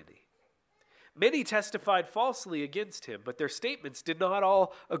find any. Many testified falsely against him, but their statements did not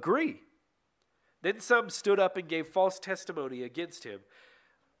all agree. Then some stood up and gave false testimony against him.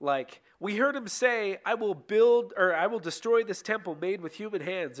 Like, we heard him say, I will destroy this temple made with human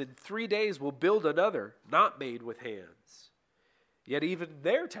hands. In 3 days will build another, not made with hands. Yet even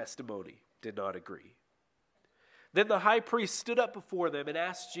their testimony did not agree. Then the high priest stood up before them and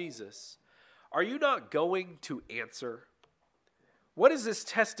asked Jesus, are you not going to answer? What is this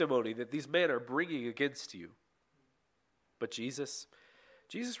testimony that these men are bringing against you? But Jesus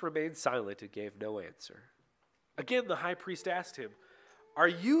remained silent and gave no answer. Again, the high priest asked him, are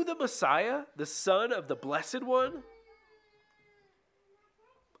you the Messiah, the Son of the Blessed One?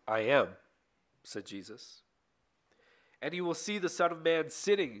 I am, said Jesus. And you will see the Son of Man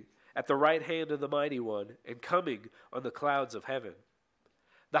sitting at the right hand of the Mighty One and coming on the clouds of heaven.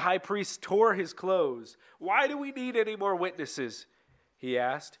 The high priest tore his clothes. Why do we need any more witnesses? He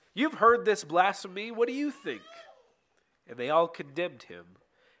asked. You've heard this blasphemy. What do you think? And they all condemned him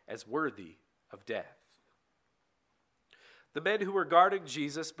as worthy of death. The men who were guarding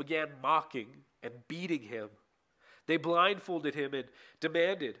Jesus began mocking and beating him. They blindfolded him and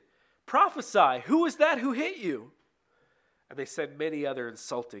demanded, prophesy, who is that who hit you? And they said many other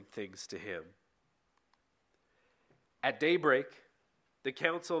insulting things to him. At daybreak, the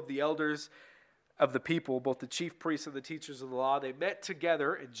council of the elders of the people, both the chief priests and the teachers of the law, they met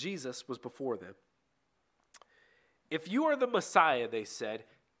together and Jesus was before them. If you are the Messiah, they said,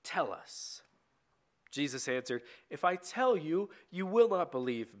 tell us. Jesus answered, if I tell you, you will not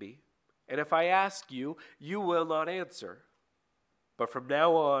believe me. And if I ask you, you will not answer. But from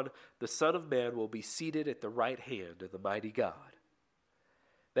now on, the Son of Man will be seated at the right hand of the mighty God.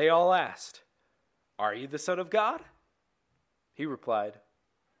 They all asked, are you the Son of God? He replied,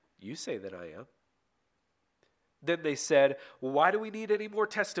 you say that I am. Then they said, well, why do we need any more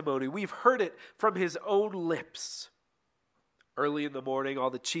testimony? We've heard it from his own lips. Early in the morning, all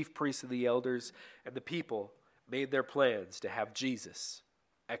the chief priests and the elders and the people made their plans to have Jesus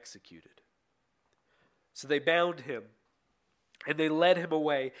executed. So they bound him and they led him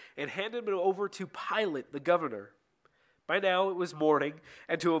away and handed him over to Pilate, the governor. By now it was morning,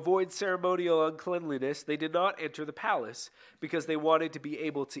 and to avoid ceremonial uncleanliness, they did not enter the palace because they wanted to be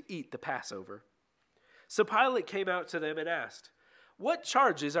able to eat the Passover. So Pilate came out to them and asked, what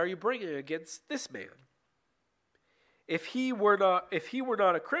charges are you bringing against this man? If he were not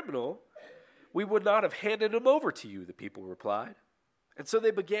a criminal, we would not have handed him over to you, the people replied. And so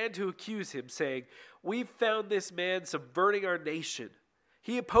they began to accuse him, saying, we've found this man subverting our nation.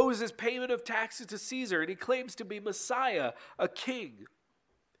 He opposes payment of taxes to Caesar, and he claims to be Messiah, a king.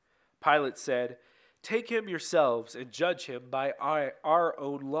 Pilate said, take him yourselves and judge him by our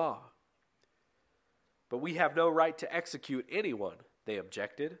own law. But we have no right to execute anyone, they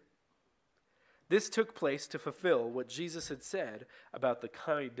objected. This took place to fulfill what Jesus had said about the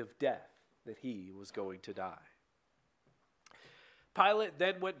kind of death that he was going to die. Pilate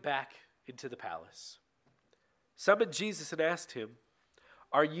then went back into the palace, summoned Jesus and asked him,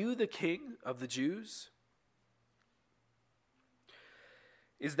 are you the king of the Jews?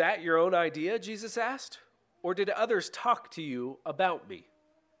 Is that your own idea, Jesus asked, or did others talk to you about me?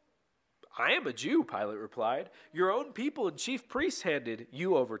 I am a Jew, Pilate replied. Your own people and chief priests handed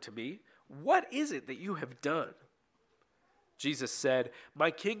you over to me. What is it that you have done? Jesus said,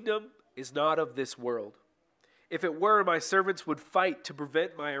 my kingdom is not of this world. If it were, my servants would fight to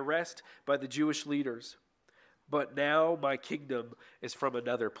prevent my arrest by the Jewish leaders. But now my kingdom is from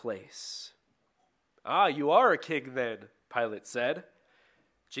another place. Ah, you are a king then, Pilate said.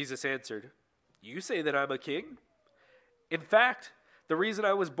 Jesus answered, you say that I'm a king? In fact, the reason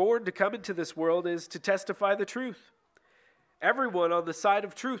I was born to come into this world is to testify the truth. Everyone on the side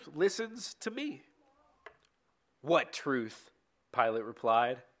of truth listens to me. What truth? Pilate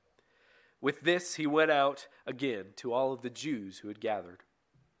replied. With this, he went out again to all of the Jews who had gathered.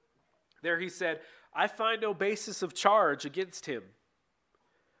 There he said, I find no basis of charge against him.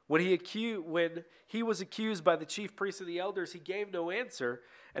 When he was accused by the chief priests and the elders, he gave no answer,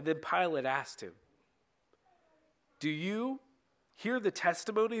 and then Pilate asked him, do you hear the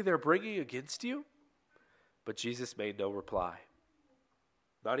testimony they're bringing against you? But Jesus made no reply.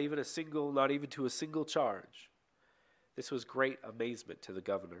 not even to a single charge. This was great amazement to the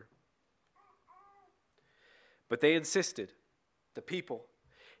governor. But they insisted, the people.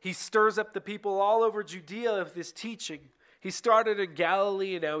 He stirs up the people all over Judea with his teaching. He started in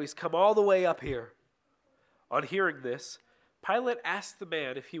Galilee and now he's come all the way up here. On hearing this, Pilate asked the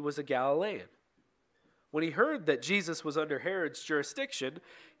man if he was a Galilean. When he heard that Jesus was under Herod's jurisdiction,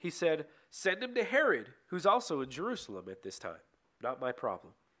 he said, "Send him to Herod, who's also in Jerusalem at this time. Not my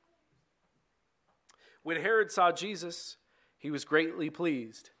problem." When Herod saw Jesus, he was greatly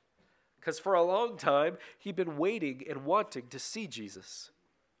pleased, because for a long time he'd been waiting and wanting to see Jesus.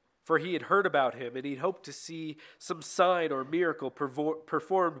 For he had heard about him, and he'd hoped to see some sign or miracle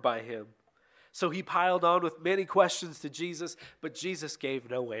performed by him. So he piled on with many questions to Jesus, but Jesus gave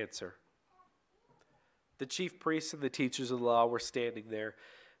no answer. The chief priests and the teachers of the law were standing there,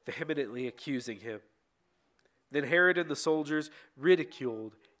 vehemently accusing him. Then Herod and the soldiers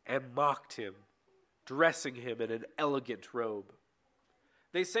ridiculed and mocked him, dressing him in an elegant robe.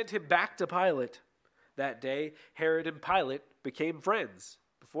 They sent him back to Pilate. That day, Herod and Pilate became friends.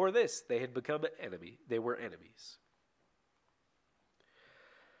 Before this, they had become They were enemies.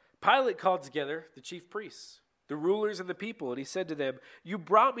 Pilate called together the chief priests, the rulers and the people, and he said to them, "You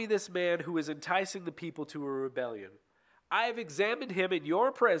brought me this man who is enticing the people to a rebellion. I have examined him in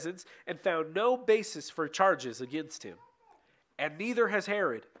your presence and found no basis for charges against him. And neither has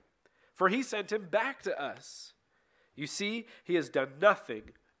Herod, for he sent him back to us. You see, he has done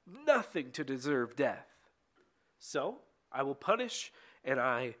nothing to deserve death. So I will punish and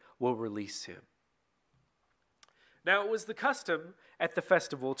I will release him." Now it was the custom at the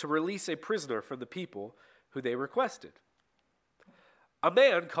festival to release a prisoner from the people who they requested. A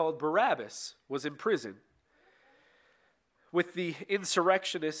man called Barabbas was in prison with the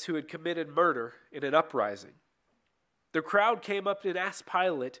insurrectionists who had committed murder in an uprising. The crowd came up and asked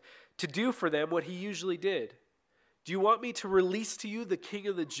Pilate to do for them what he usually did. "Do you want me to release to you the king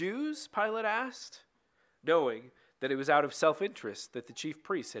of the Jews?" Pilate asked, knowing that it was out of self-interest that the chief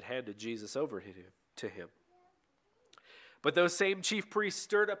priests had handed Jesus over to him. But those same chief priests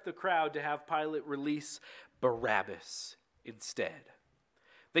stirred up the crowd to have Pilate release Barabbas instead.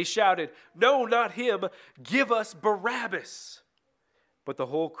 They shouted, "No, not him! Give us Barabbas!" But the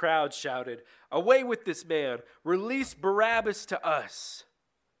whole crowd shouted, "Away with this man! Release Barabbas to us!"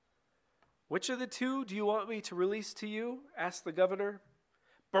 "Which of the two do you want me to release to you?" asked the governor.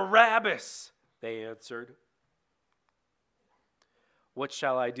 "Barabbas!" they answered. "What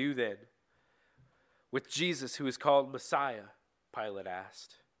shall I do then with Jesus, who is called Messiah?" Pilate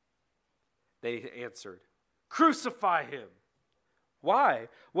asked. They answered, "Crucify him!" "Why?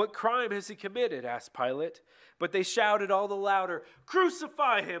 What crime has he committed?" asked Pilate. But they shouted all the louder,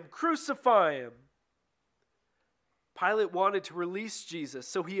 "Crucify him! Crucify him!" Pilate wanted to release Jesus,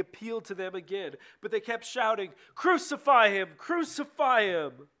 so he appealed to them again. But they kept shouting, "Crucify him! Crucify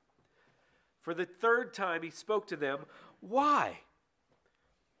him!" For the third time he spoke to them, "Why?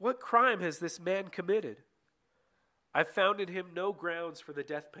 What crime has this man committed? I found in him no grounds for the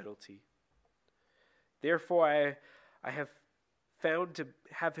death penalty. Therefore I have found to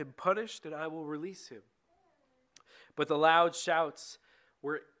have him punished, and I will release him." But the loud shouts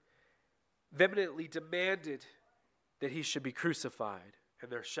were vehemently demanded that he should be crucified,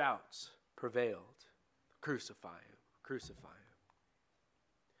 and their shouts prevailed. "Crucify him! Crucify him!"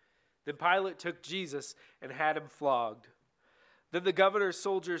 Then Pilate took Jesus and had him flogged. Then the governor's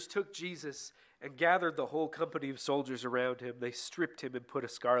soldiers took Jesus and gathered the whole company of soldiers around him. They stripped him and put a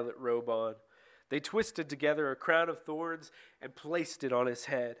scarlet robe on. They twisted together a crown of thorns and placed it on his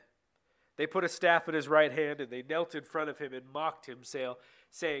head. They put a staff in his right hand, and they knelt in front of him and mocked him,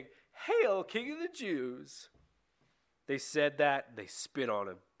 saying, "Hail, King of the Jews!" They said that, and they spit on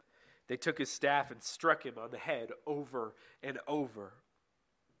him. They took his staff and struck him on the head over and over.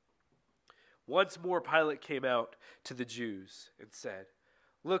 Once more Pilate came out to the Jews and said,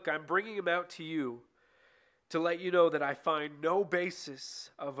 "Look, I'm bringing him out to you to let you know that I find no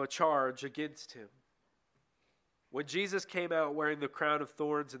basis of a charge against him." When Jesus came out wearing the crown of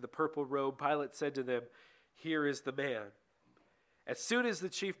thorns and the purple robe, Pilate said to them, "Here is the man." As soon as the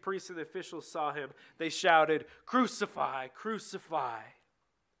chief priests and the officials saw him, they shouted, "Crucify! Crucify!"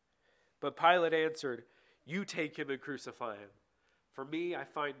 But Pilate answered, "You take him and crucify him. For me, I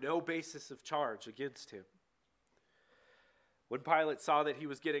find no basis of charge against him." When Pilate saw that he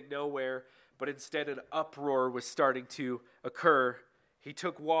was getting nowhere, but instead an uproar was starting to occur, he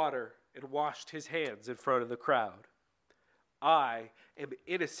took water and washed his hands in front of the crowd. "I am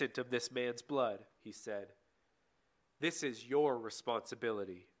innocent of this man's blood," he said. "This is your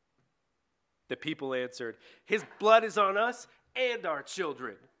responsibility." The people answered, "His blood is on us and our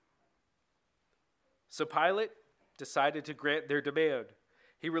children." So Pilate decided to grant their demand.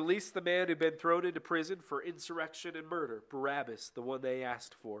 He released the man who'd been thrown into prison for insurrection and murder, Barabbas, the one they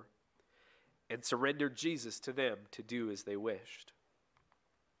asked for, and surrendered Jesus to them to do as they wished.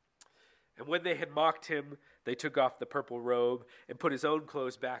 And when they had mocked him, they took off the purple robe and put his own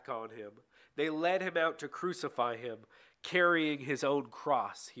clothes back on him. They led him out to crucify him. Carrying his own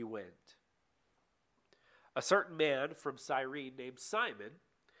cross, he went. A certain man from Cyrene named Simon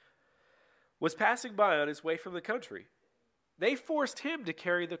was passing by on his way from the country. They forced him to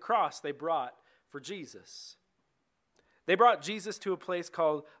carry the cross they brought for Jesus. They brought Jesus to a place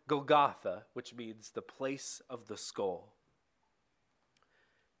called Golgotha, which means the place of the skull.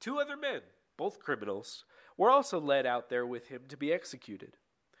 2 other men, both criminals, were also led out there with him to be executed.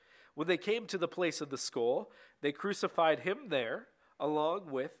 When they came to the place of the skull, they crucified him there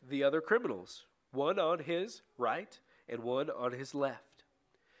along with the other criminals, one on his right and one on his left.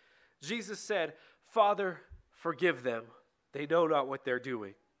 Jesus said, "Father, forgive them. They know not what they're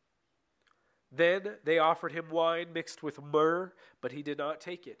doing." Then they offered him wine mixed with myrrh, but he did not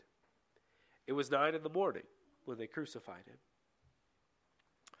take it. It was 9 a.m. when they crucified him.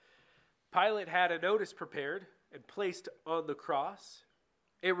 Pilate had a notice prepared and placed on the cross.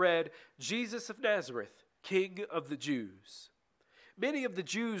 It read, "Jesus of Nazareth, King of the Jews." Many of the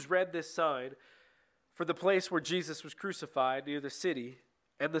Jews read this sign for the place where Jesus was crucified near the city,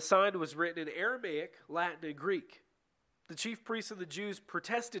 and the sign was written in Aramaic, Latin, and Greek. The chief priests of the Jews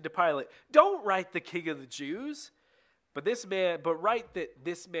protested to Pilate, "Don't write the King of the Jews, but write that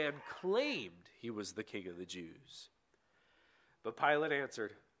this man claimed he was the King of the Jews." But Pilate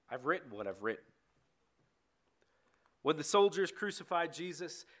answered, "I've written what I've written." When the soldiers crucified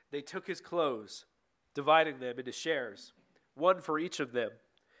Jesus, they took his clothes, dividing them into shares, one for each of them,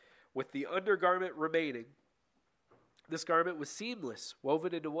 with the undergarment remaining. This garment was seamless,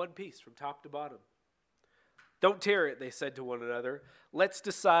 woven into one piece from top to bottom. "Don't tear it," they said to one another. "Let's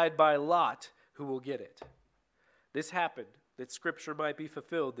decide by lot who will get it." This happened that Scripture might be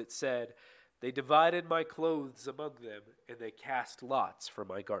fulfilled that said, "They divided my clothes among them, and they cast lots for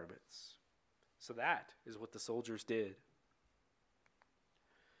my garments." So that is what the soldiers did.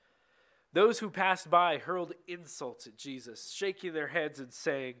 Those who passed by hurled insults at Jesus, shaking their heads and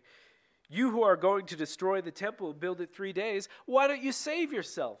saying, "You who are going to destroy the temple and build it 3 days, why don't you save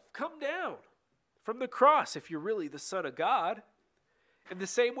yourself? Come down from the cross if you're really the Son of God." In the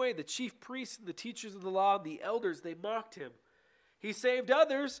same way, the chief priests and the teachers of the law and the elders, they mocked him. He saved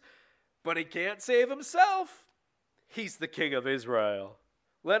others, but he can't save himself. He's the King of Israel.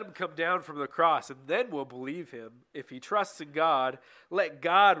 Let him come down from the cross, and then we'll believe him. If he trusts in God, let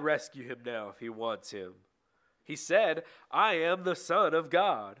God rescue him now if he wants him. He said, "I am the Son of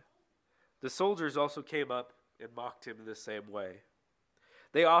God." The soldiers also came up and mocked him in the same way.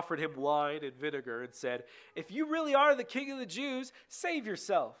 They offered him wine and vinegar and said, "If you really are the King of the Jews, save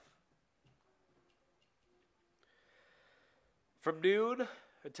yourself." From noon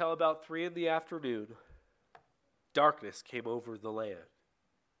until about 3 p.m, darkness came over the land.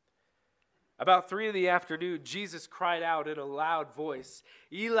 About 3 p.m, Jesus cried out in a loud voice,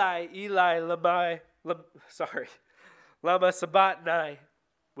 "Eli, Eli, lama sabachthani,"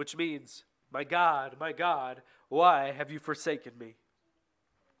 which means, my God, why have you forsaken me?"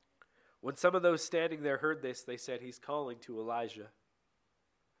 When some of those standing there heard this, they said, "He's calling to Elijah."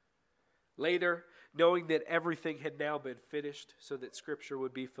 Later, knowing that everything had now been finished so that Scripture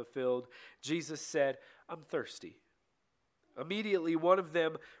would be fulfilled, Jesus said, "I'm thirsty." Immediately, one of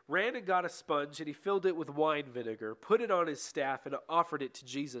them ran and got a sponge, and he filled it with wine vinegar, put it on his staff, and offered it to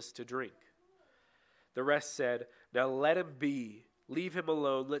Jesus to drink. The rest said, "Now let him be. Leave him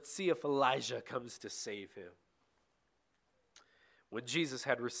alone. Let's see if Elijah comes to save him." When Jesus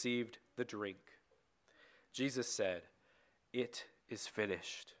had received the drink, Jesus said, "It is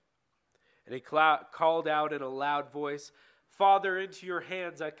finished." And he called out in a loud voice, "Father, into your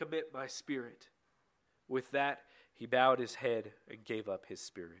hands I commit my spirit." With that, he bowed his head and gave up his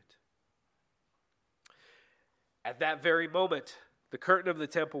spirit. At that very moment, the curtain of the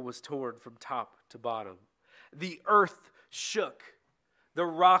temple was torn from top to bottom. The earth shook. The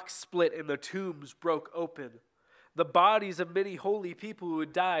rocks split and the tombs broke open. The bodies of many holy people who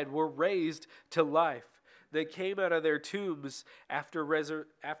had died were raised to life. They came out of their tombs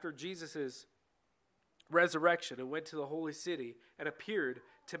after Jesus' resurrection and went to the holy city and appeared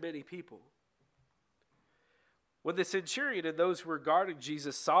to many people. When the centurion and those who were guarding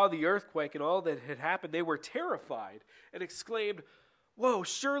Jesus saw the earthquake and all that had happened, they were terrified and exclaimed, "Whoa,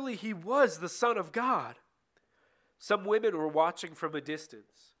 surely he was the Son of God." Some women were watching from a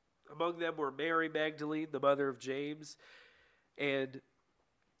distance. Among them were Mary Magdalene, the mother of James, and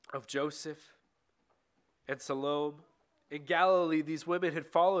of Joseph and Salome. In Galilee, these women had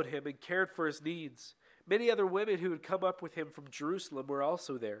followed him and cared for his needs. Many other women who had come up with him from Jerusalem were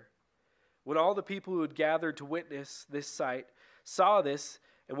also there. When all the people who had gathered to witness this sight saw this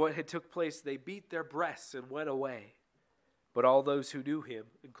and what had took place, they beat their breasts and went away. But all those who knew him,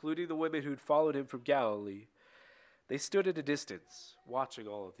 including the women who had followed him from Galilee, they stood at a distance, watching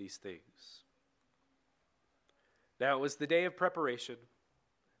all of these things. Now it was the day of preparation,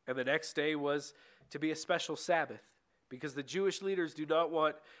 and the next day was to be a special Sabbath, because the Jewish leaders do not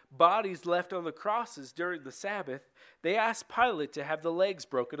want bodies left on the crosses during the Sabbath. They asked Pilate to have the legs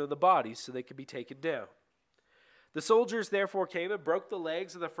broken of the bodies so they could be taken down. The soldiers therefore came and broke the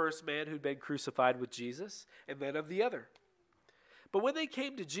legs of the first man who'd been crucified with Jesus, and then of the other. But when they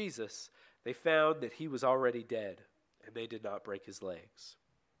came to Jesus, they found that he was already dead, and they did not break his legs.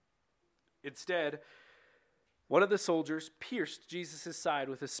 Instead, one of the soldiers pierced Jesus' side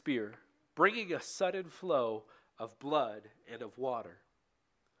with a spear, bringing a sudden flow of blood and of water.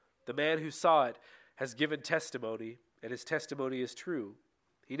 The man who saw it has given testimony, and his testimony is true.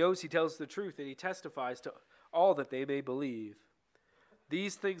 He knows he tells the truth, and he testifies to all that they may believe.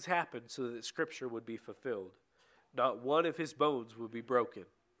 These things happened so that Scripture would be fulfilled. Not one of his bones would be broken.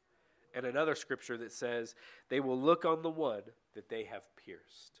 And another scripture that says, they will look on the one that they have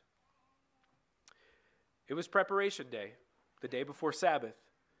pierced. It was preparation day, the day before Sabbath.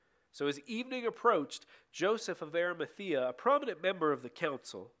 So as evening approached, Joseph of Arimathea, a prominent member of the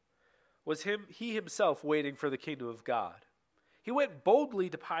council, was he himself waiting for the kingdom of God. He went boldly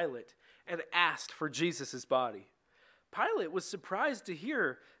to Pilate and asked for Jesus' body. Pilate was surprised to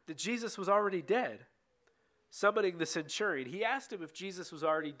hear that Jesus was already dead. Summoning the centurion, he asked him if Jesus was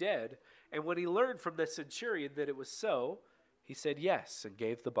already dead, and when he learned from the centurion that it was so, he said yes and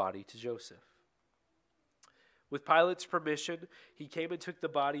gave the body to Joseph. With Pilate's permission, he came and took the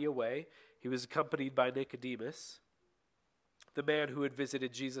body away. He was accompanied by Nicodemus, the man who had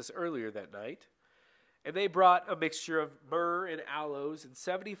visited Jesus earlier that night, and they brought a mixture of myrrh and aloes and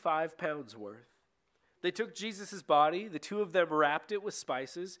 75 pounds worth. They took Jesus' body, the two of them wrapped it with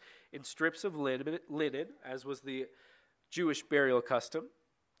spices in strips of linen, as was the Jewish burial custom.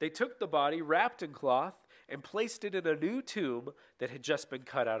 They took the body wrapped in cloth and placed it in a new tomb that had just been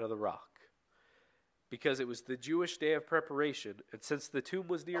cut out of the rock. Because it was the Jewish day of preparation, and since the tomb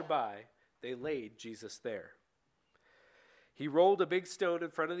was nearby, they laid Jesus there. He rolled a big stone in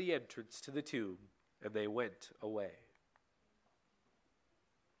front of the entrance to the tomb, and they went away.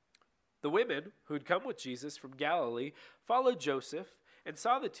 The women who had come with Jesus from Galilee followed Joseph and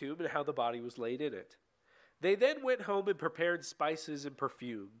saw the tomb and how the body was laid in it. They then went home and prepared spices and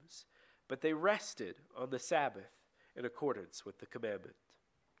perfumes, but they rested on the Sabbath in accordance with the commandment.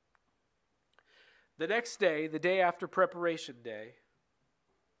 The next day, the day after preparation day,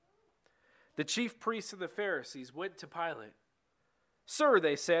 the chief priests and the Pharisees went to Pilate. "Sir,"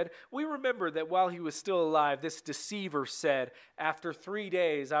 they said, "we remember that while he was still alive, this deceiver said, 'After 3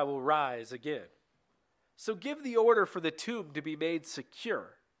 days I will rise again.' So give the order for the tomb to be made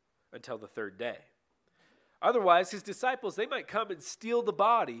secure until the 3rd day. Otherwise, his disciples, they might come and steal the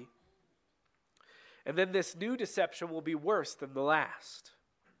body, and then this new deception will be worse than the last."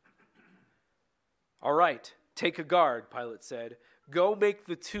 "All right, take a guard," Pilate said. "Go make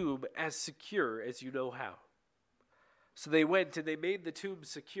the tomb as secure as you know how." So they went and they made the tomb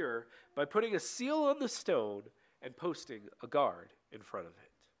secure by putting a seal on the stone and posting a guard in front of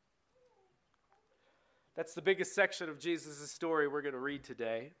it. That's the biggest section of Jesus' story we're going to read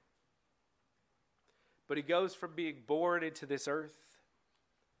today. But he goes from being born into this earth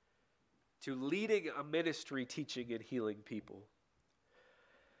to leading a ministry teaching and healing people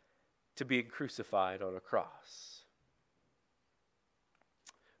to being crucified on a cross.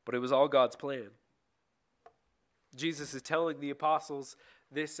 But it was all God's plan. Jesus is telling the apostles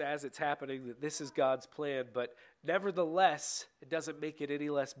this as it's happening, that this is God's plan, but nevertheless, it doesn't make it any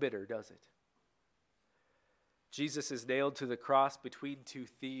less bitter, does it? Jesus is nailed to the cross between two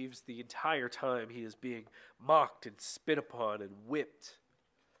thieves. The entire time he is being mocked and spit upon and whipped.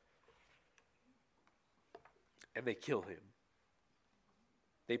 And they kill him.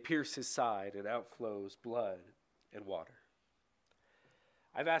 They pierce his side and out flows blood and water.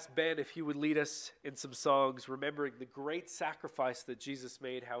 I've asked Ben if he would lead us in some songs, remembering the great sacrifice that Jesus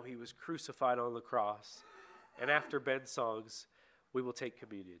made, how he was crucified on the cross. And after Ben's songs, we will take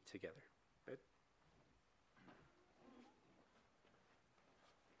communion together. Ben?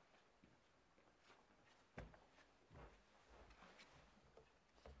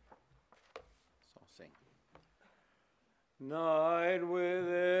 So I'll sing. Night with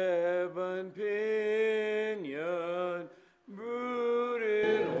ebon pinion,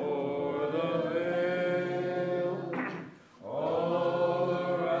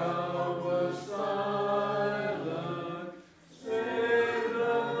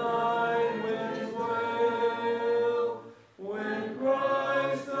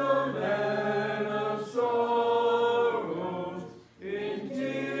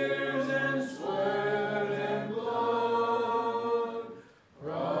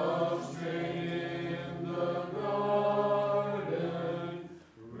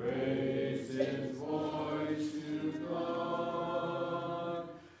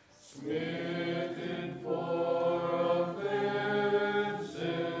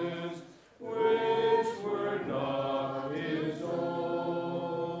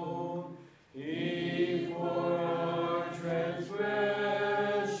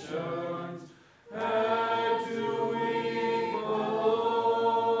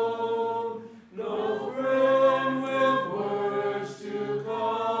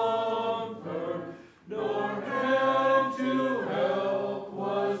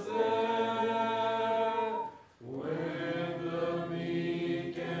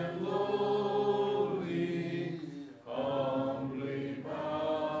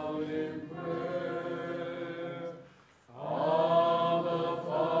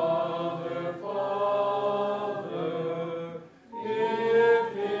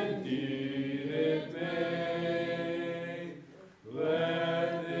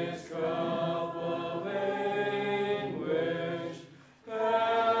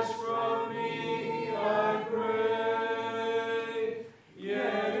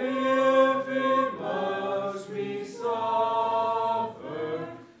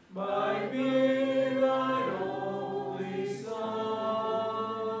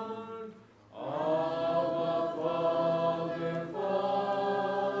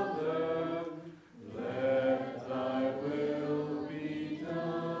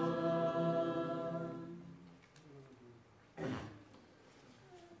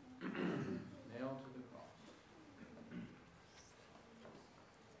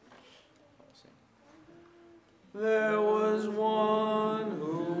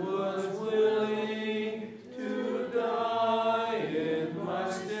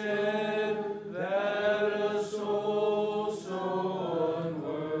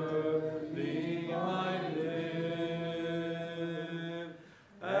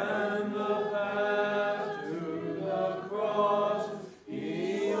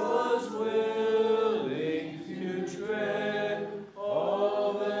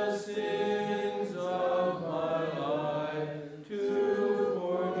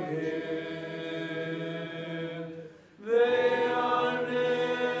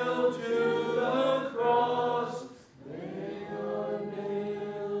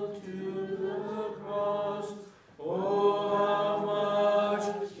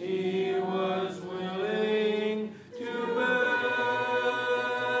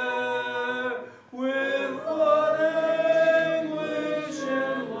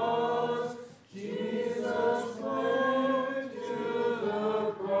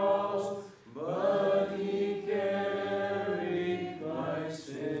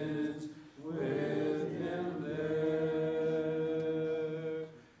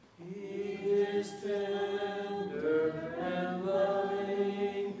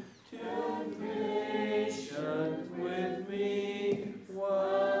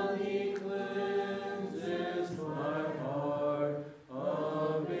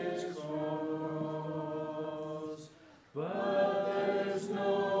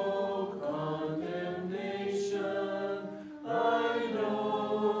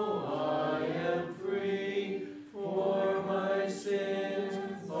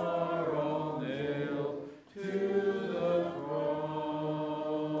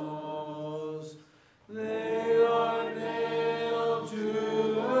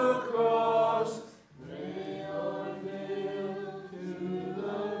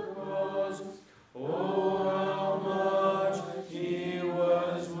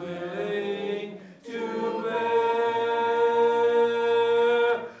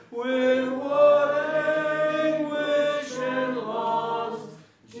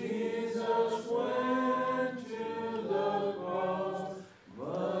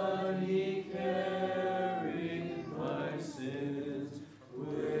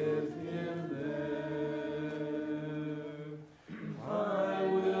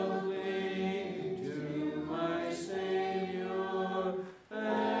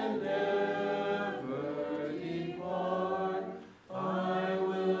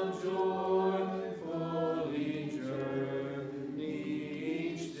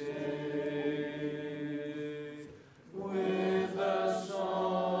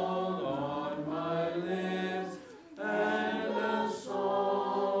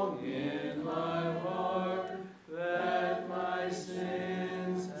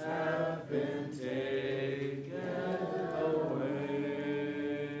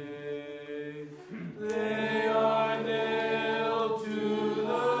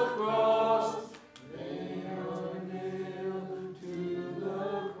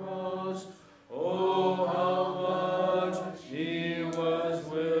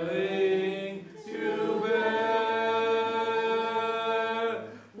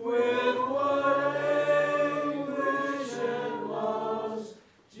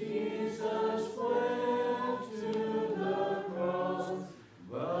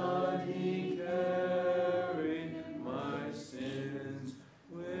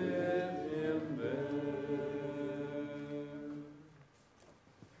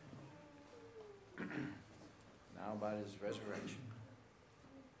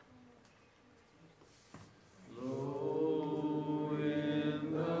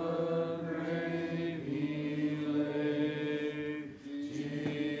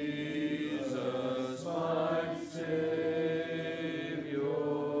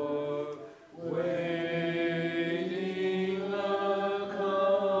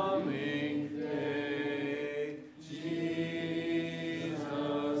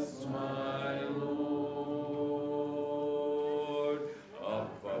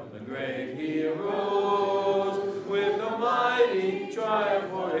 he arose with a mighty triumph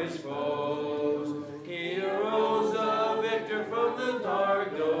for his foes. He arose a victor from the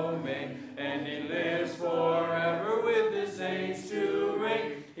dark domain, and he lives forever with his saints to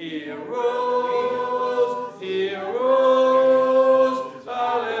reign. He arose, he arose,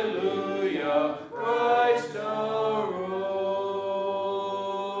 hallelujah, Christ arose.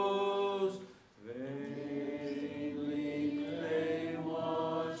 Vainly they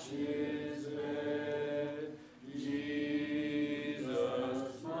watch his bed,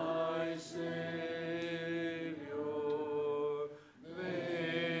 Jesus my Savior.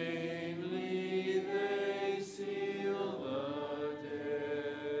 Vainly they seal the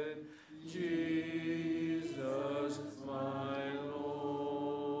dead, Jesus my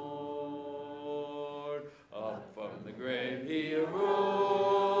Lord. Up from the grave he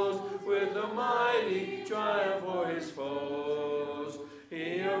arose with a mighty triumph for his foes.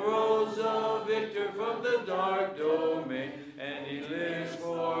 He arose a victor from the dark domain, and he lives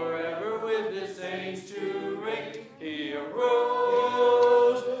forever with his saints to reign. He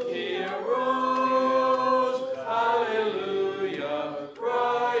arose, hallelujah,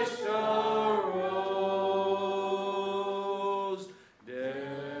 Christ arose.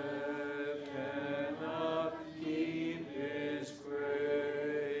 Death cannot keep his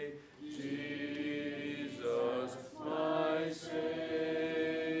prey, Jesus my Savior.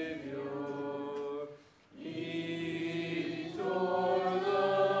 He tore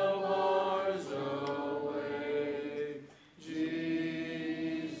the bars away,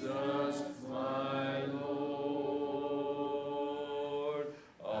 Jesus my Lord.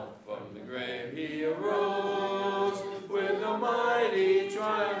 Up from the grave he arose with a mighty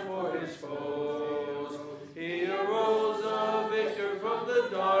triumph for his foes. He arose a victor from the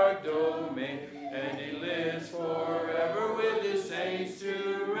dark domain, and he lives forever with his saints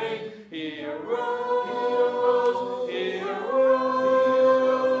to reign. He arose,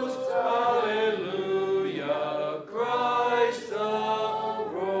 hallelujah, Christ arose.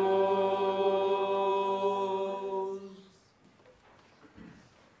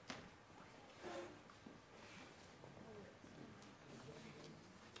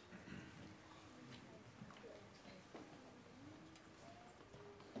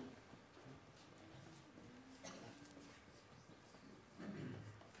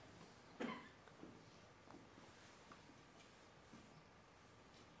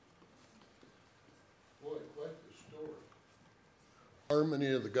 Boy, quite the story.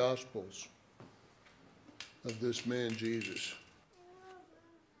 Harmony of the Gospels of this man Jesus.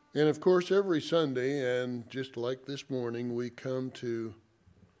 And of course, every Sunday, and just like this morning, we come to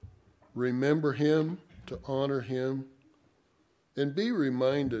remember him, to honor him, and be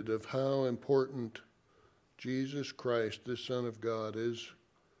reminded of how important Jesus Christ, the Son of God, is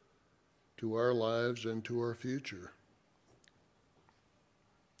to our lives and to our future.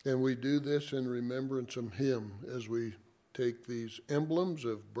 And we do this in remembrance of him as we take these emblems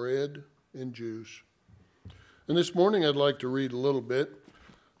of bread and juice. And this morning I'd like to read a little bit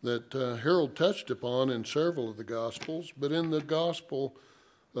that Harold touched upon in several of the Gospels, but in the Gospel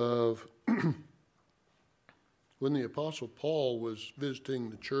of when the Apostle Paul was visiting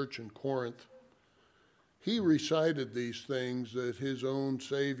the church in Corinth, he recited these things that his own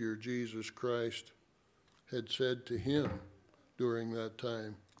Savior, Jesus Christ, had said to him during that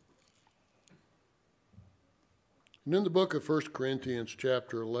time. And in the book of 1 Corinthians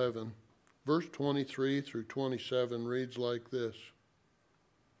chapter 11, verse 23 through 27 reads like this.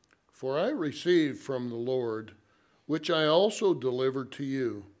 For I received from the Lord, which I also delivered to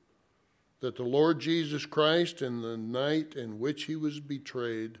you, that the Lord Jesus Christ, in the night in which he was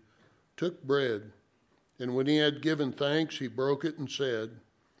betrayed, took bread, and when he had given thanks, he broke it and said,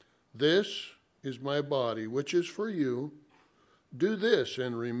 This is my body, which is for you. Do this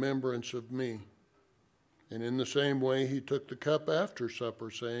in remembrance of me. And in the same way he took the cup after supper,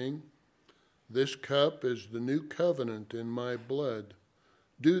 saying, This cup is the new covenant in my blood.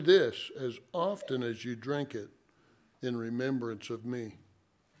 Do this as often as you drink it in remembrance of me.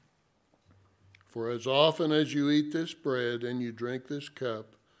 For as often as you eat this bread and you drink this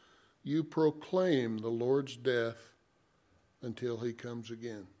cup, you proclaim the Lord's death until he comes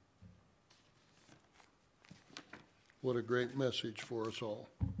again. What a great message for us all.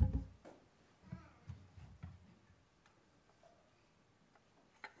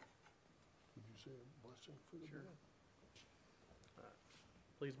 Would you say a blessing for the bread?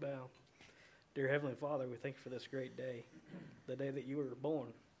 Please bow. Dear Heavenly Father, we thank you for this great day, the day that you were born.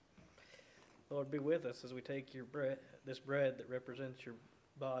 Lord, be with us as we take your bread, this bread that represents your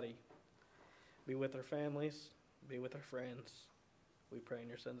body. Be with our families, be with our friends. We pray in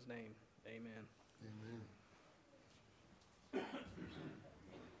your Son's name. Amen. Amen.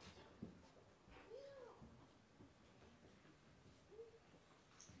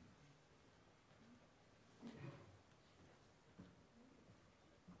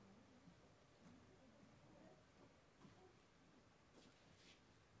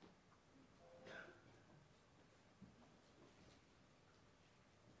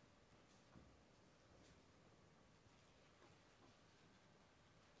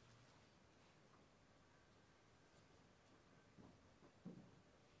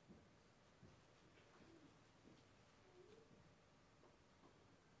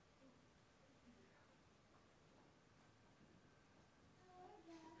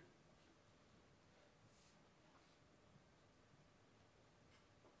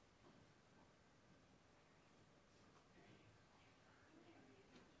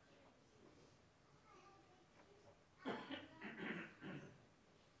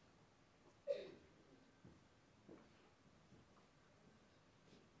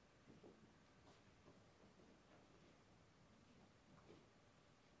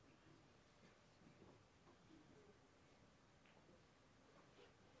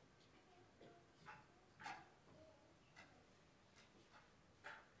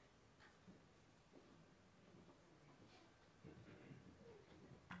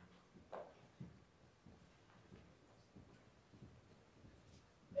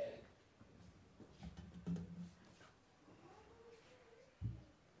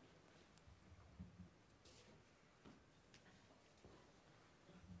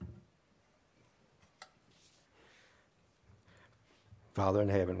 Father in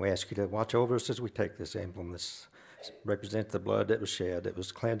heaven, we ask you to watch over us as we take this emblem. This represents the blood that was shed. It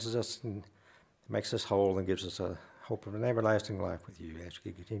was cleanses us and makes us whole and gives us a hope of an everlasting life with you. We ask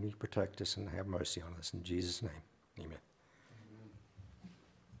you to continue to protect us and have mercy on us. In Jesus' name, amen.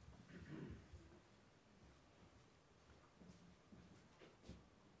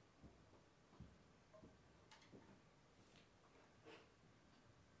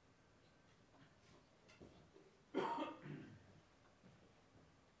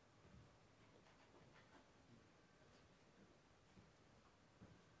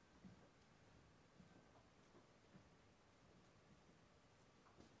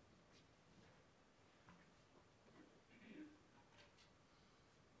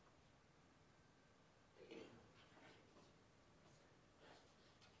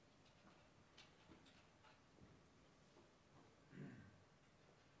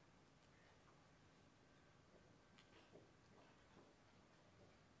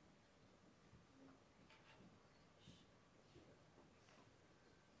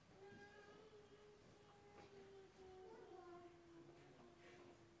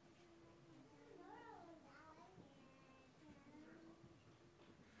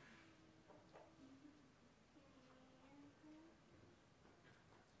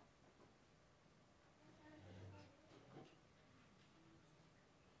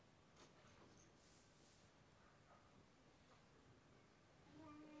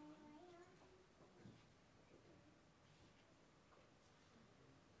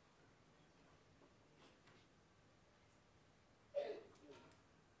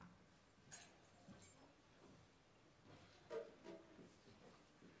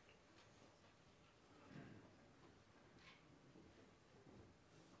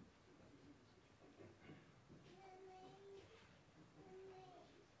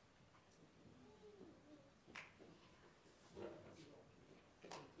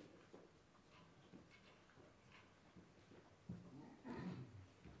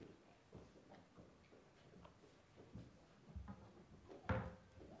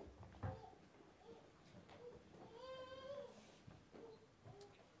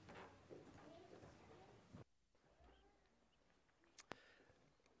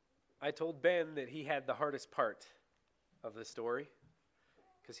 I told Ben that he had the hardest part of the story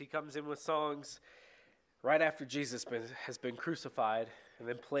because he comes in with songs right after Jesus has been crucified and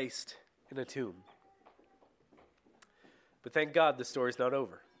then placed in a tomb. But thank God the story's not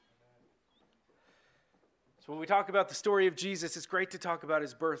over. So when we talk about the story of Jesus, it's great to talk about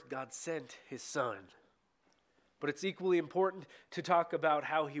his birth. God sent his son. But it's equally important to talk about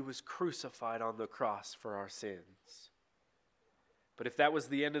how he was crucified on the cross for our sins. But if that was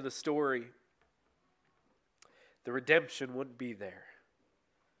the end of the story, the redemption wouldn't be there.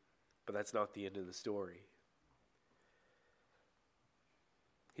 But that's not the end of the story.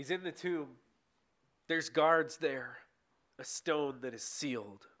 He's in the tomb. There's guards there. A stone that is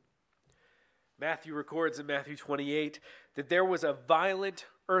sealed. Matthew records in Matthew 28 that there was a violent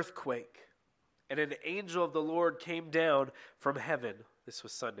earthquake, and an angel of the Lord came down from heaven. This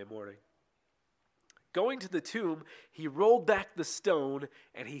was Sunday morning. Going to the tomb, he rolled back the stone,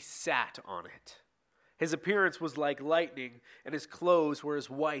 and he sat on it. His appearance was like lightning, and his clothes were as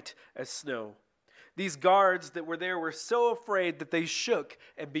white as snow. These guards that were there were so afraid that they shook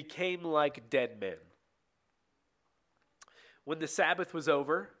and became like dead men. When the Sabbath was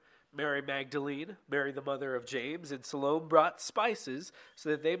over, Mary Magdalene, Mary the mother of James, and Salome brought spices so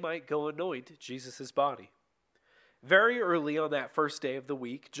that they might go anoint Jesus' body. Very early on that first day of the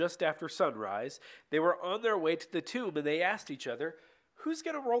week, just after sunrise, they were on their way to the tomb, and they asked each other, "Who's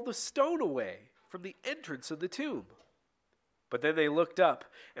going to roll the stone away from the entrance of the tomb?" But then they looked up,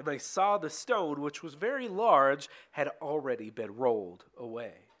 and they saw the stone, which was very large, had already been rolled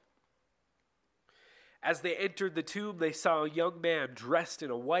away. As they entered the tomb, they saw a young man dressed in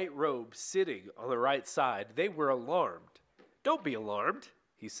a white robe sitting on the right side. They were alarmed. "Don't be alarmed,"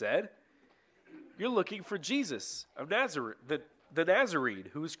 he said. "You're looking for Jesus of Nazareth, the Nazarene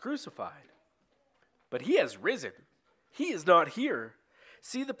who was crucified. But he has risen. He is not here.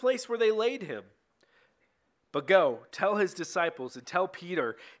 See the place where they laid him. But go, tell his disciples and tell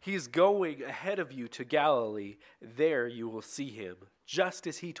Peter he is going ahead of you to Galilee. There you will see him, just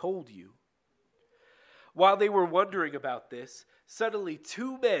as he told you." While they were wondering about this, suddenly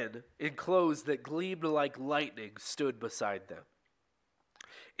 2 men in clothes that gleamed like lightning stood beside them.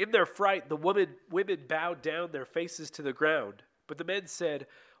 In their fright, the women bowed down their faces to the ground. But the men said,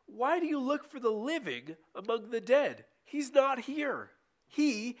 "Why do you look for the living among the dead? He's not here.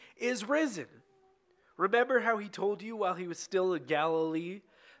 He is risen. Remember how he told you while he was still in Galilee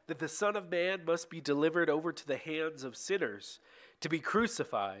that the Son of Man must be delivered over to the hands of sinners, to be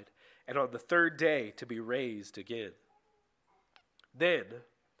crucified, and on the 3rd day to be raised again." Then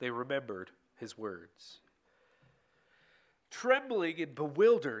they remembered his words. Trembling and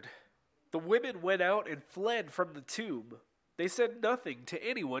bewildered, the women went out and fled from the tomb. They said nothing to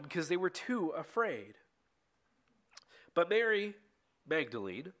anyone because they were too afraid. But Mary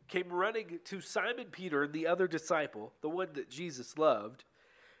Magdalene came running to Simon Peter and the other disciple, the one that Jesus loved,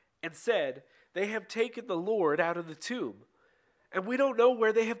 and said, "They have taken the Lord out of the tomb, and we don't know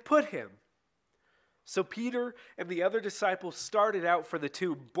where they have put him." So Peter and the other disciple started out for the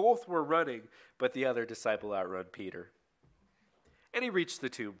tomb. Both were running, but the other disciple outrun Peter. And he reached the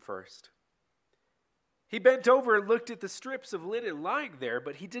tomb first. He bent over and looked at the strips of linen lying there,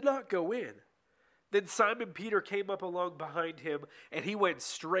 but he did not go in. Then Simon Peter came up along behind him, and he went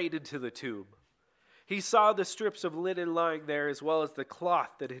straight into the tomb. He saw the strips of linen lying there, as well as the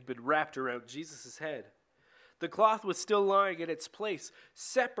cloth that had been wrapped around Jesus' head. The cloth was still lying in its place,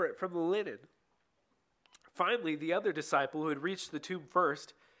 separate from the linen. Finally, the other disciple who had reached the tomb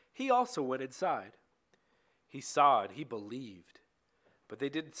first, he also went inside. He saw and he believed, but they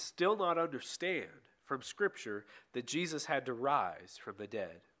did still not understand from Scripture that Jesus had to rise from the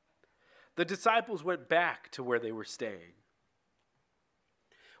dead. The disciples went back to where they were staying.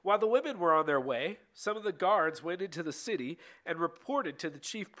 While the women were on their way, some of the guards went into the city and reported to the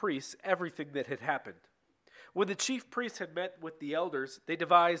chief priests everything that had happened. When the chief priests had met with the elders, they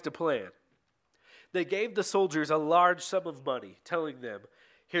devised a plan. They gave the soldiers a large sum of money, telling them,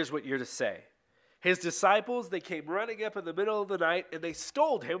 "Here's what you're to say. His disciples, they came running up in the middle of the night, and they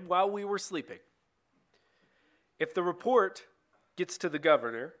stole him while we were sleeping. If the report gets to the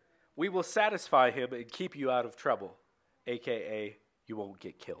governor, we will satisfy him and keep you out of trouble, a.k.a. you won't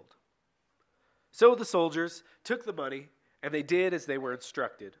get killed." So the soldiers took the money, and they did as they were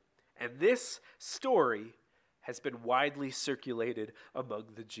instructed. And this story has been widely circulated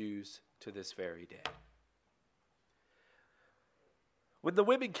among the Jews to this very day. When the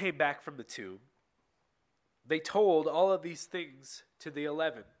women came back from the tomb, they told all of these things to the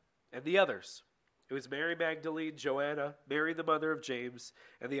 11 and the others. It was Mary Magdalene, Joanna, Mary the mother of James,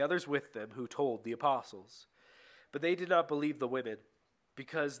 and the others with them who told the apostles. But they did not believe the women,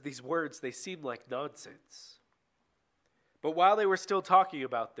 because these words, they seemed like nonsense. But while they were still talking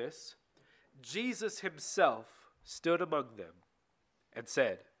about this, Jesus himself stood among them and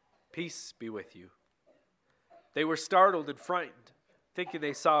said, "Peace be with you." They were startled and frightened, thinking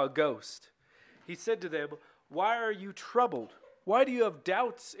they saw a ghost. He said to them, "Why are you troubled? Why do you have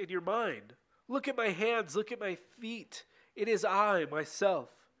doubts in your mind? Look at my hands, look at my feet. It is I,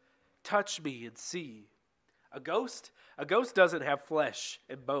 myself. Touch me and see." A ghost doesn't have flesh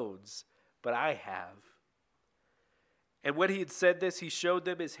and bones, but I have. And when he had said this, he showed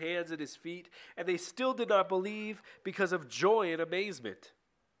them his hands and his feet, and they still did not believe because of joy and amazement.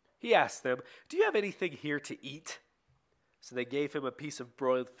 He asked them, "Do you have anything here to eat?" So they gave him a piece of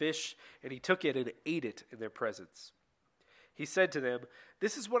broiled fish, and he took it and ate it in their presence. He said to them,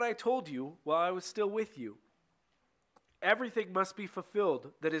 This is what I told you while I was still with you. Everything must be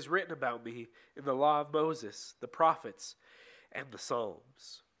fulfilled that is written about me in the law of Moses, the prophets, and the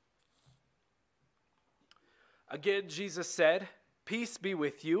Psalms. Again, Jesus said, Peace be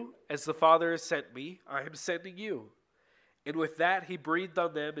with you. As the Father has sent me, I am sending you. And with that he breathed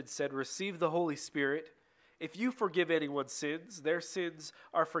on them and said, Receive the Holy Spirit. If you forgive anyone's sins, their sins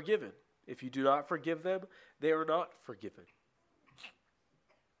are forgiven. If you do not forgive them, they are not forgiven.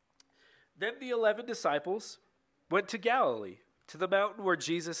 Then the 11 disciples went to Galilee, to the mountain where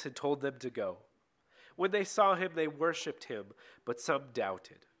Jesus had told them to go. When they saw him, they worshipped him, but some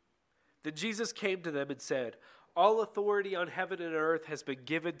doubted. Then Jesus came to them and said, All authority on heaven and earth has been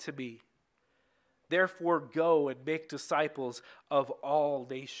given to me. Therefore go and make disciples of all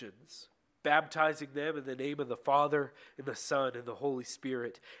nations, baptizing them in the name of the Father, and the Son, and the Holy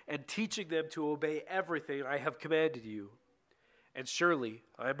Spirit, and teaching them to obey everything I have commanded you. And surely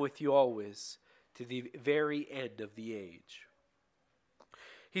I am with you always, to the very end of the age.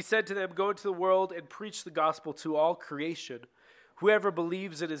 He said to them, Go into the world and preach the gospel to all creation. Whoever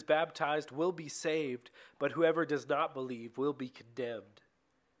believes and is baptized will be saved, but whoever does not believe will be condemned.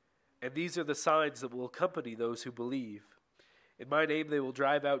 And these are the signs that will accompany those who believe. In my name they will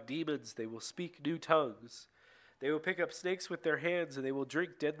drive out demons, they will speak new tongues. They will pick up snakes with their hands, and they will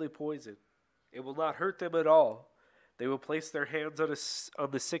drink deadly poison. It will not hurt them at all. They will place their hands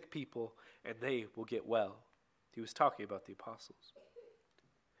on the sick people, and they will get well. He was talking about the apostles.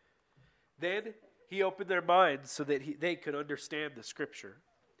 Then he opened their minds so that they could understand the scripture.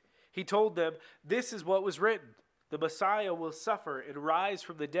 He told them, This is what was written. The Messiah will suffer and rise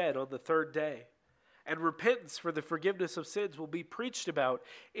from the dead on the third day. And repentance for the forgiveness of sins will be preached about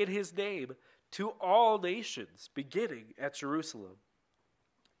in his name to all nations, beginning at Jerusalem.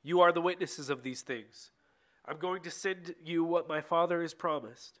 You are the witnesses of these things. I'm going to send you what my Father has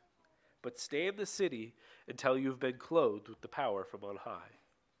promised, but stay in the city until you have been clothed with the power from on high.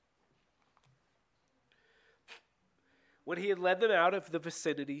 When he had led them out of the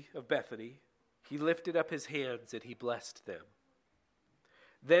vicinity of Bethany, he lifted up his hands and he blessed them.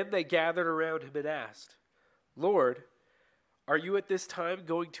 Then they gathered around him and asked, Lord, are you at this time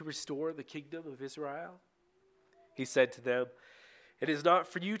going to restore the kingdom of Israel? He said to them, It is not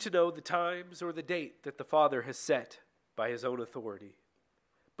for you to know the times or the date that the Father has set by his own authority.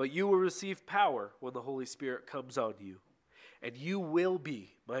 But you will receive power when the Holy Spirit comes on you. And you will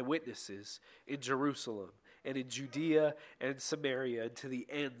be my witnesses in Jerusalem and in Judea and Samaria and to the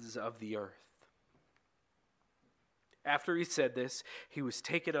ends of the earth. After he said this, he was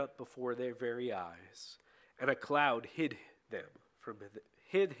taken up before their very eyes, and a cloud hid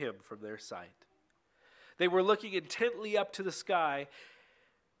him from their sight. They were looking intently up to the sky,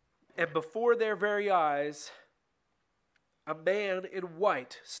 and before their very eyes, a man in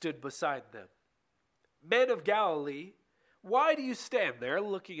white stood beside them. Men of Galilee, why do you stand there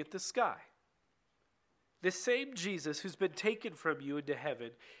looking at the sky? This same Jesus who's been taken from you into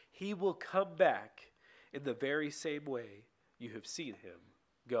heaven, he will come back in the very same way you have seen him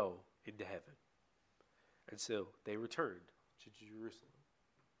go into heaven. And so they returned to Jerusalem.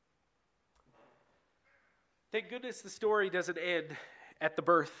 Thank goodness the story doesn't end at the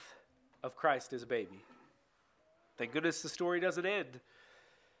birth of Christ as a baby. Thank goodness the story doesn't end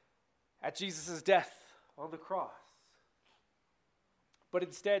at Jesus' death on the cross. But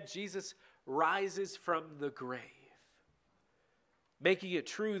instead, Jesus rises from the grave, making it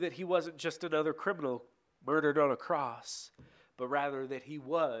true that he wasn't just another criminal murdered on a cross, but rather that he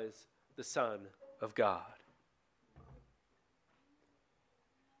was the Son of God.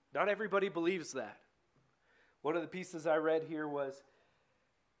 Not everybody believes that. One of the pieces I read here was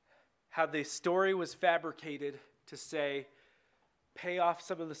how the story was fabricated to say, pay off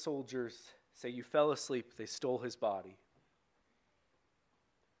some of the soldiers, say you fell asleep, they stole his body.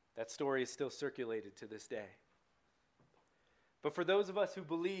 That story is still circulated to this day. But for those of us who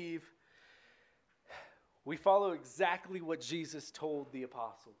believe, we follow exactly what Jesus told the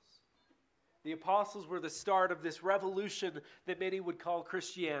apostles. The apostles were the start of this revolution that many would call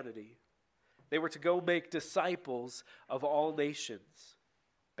Christianity. They were to go make disciples of all nations,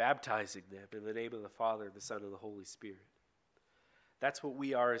 baptizing them in the name of the Father, the Son, and the Holy Spirit. That's what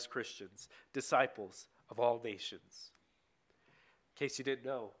we are as Christians, disciples of all nations. In case you didn't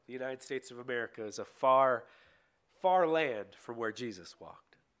know, the United States of America is a far, far land from where Jesus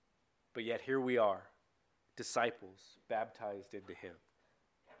walked. But yet here we are, disciples baptized into him.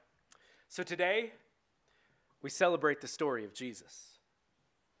 So today, we celebrate the story of Jesus.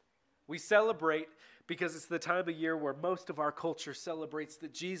 We celebrate because it's the time of year where most of our culture celebrates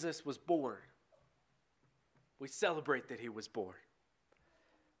that Jesus was born. We celebrate that he was born.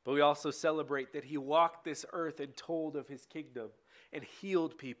 But we also celebrate that he walked this earth and told of his kingdom and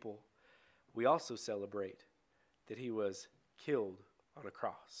healed people. We also celebrate that he was killed on a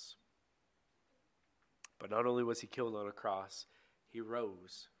cross. But not only was he killed on a cross, he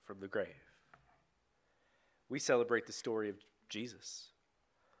rose from the grave. We celebrate the story of Jesus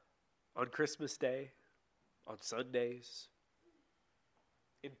on Christmas Day, on Sundays,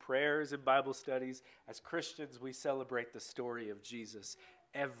 in prayers and Bible studies. As Christians, we celebrate the story of Jesus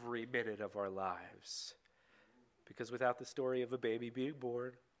every minute of our lives. Because without the story of a baby being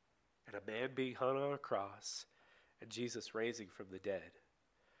born and a man being hung on a cross and Jesus raising from the dead,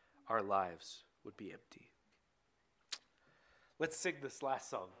 our lives would be empty. Let's sing this last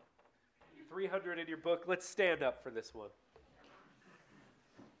song. 300 in your book. Let's stand up for this one.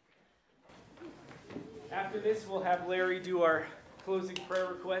 After this, we'll have Larry do our closing prayer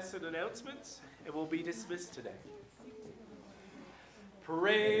requests and announcements, and we'll be dismissed today.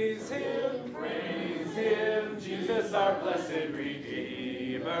 Praise him, Jesus our blessed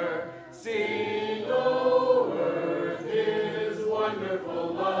Redeemer. Sing, O earth, his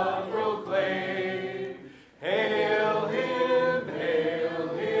wonderful love proclaim. Hail him,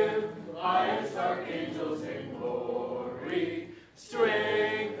 highest archangels in glory.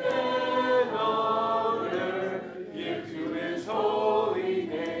 Strength and honor give to his holy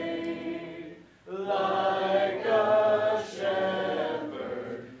name. Like a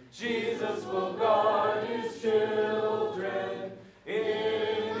shepherd, Jesus will guard his children.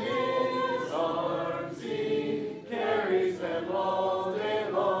 In his arms he carries them all day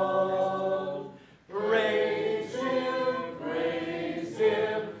long. Praise him,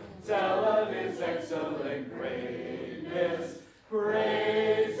 tell of his excellent greatness.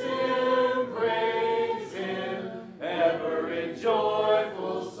 Praise him, ever in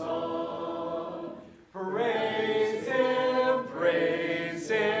joyful song. Praise him,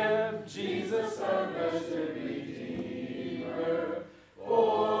 Jesus our blessed Redeemer.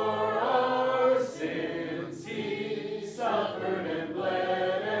 For our sins he suffered and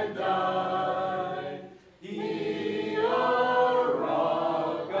bled and died. He our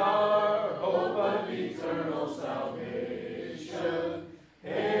rock, our hope of eternal salvation.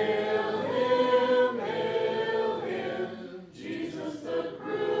 Hail him, Jesus the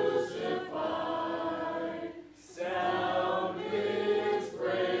crucified. Sound his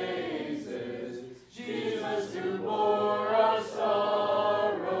praises, Jesus who bore our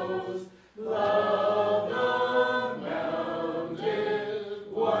sorrows. Love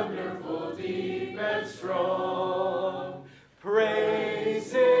unbounded, wonderful, deep and strong.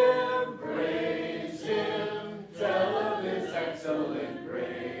 Praise him, tell of his excellent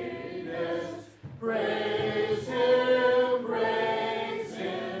greatness. Praise him,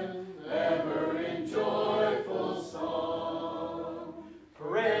 ever in joyful song.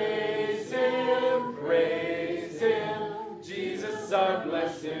 Praise him, Jesus our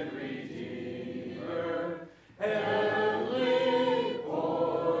blessed Redeemer. Heavenly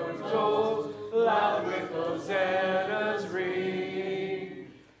portals loud with hosannas ring.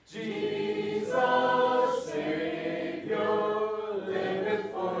 Jesus, Savior,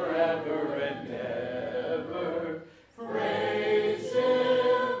 liveth forever and ever. Praise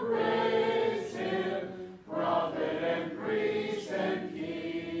him, prophet and priest and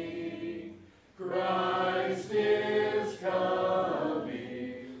king. Christ is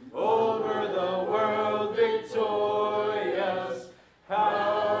coming, over the world victorious.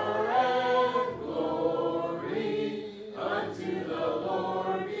 Power and glory unto the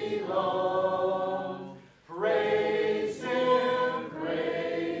Lord belong. Praise him,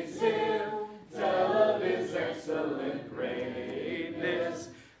 tell of his excellent greatness.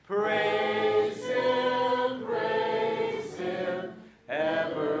 Praise him,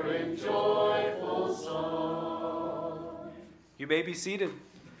 ever in joyful song. You may be seated.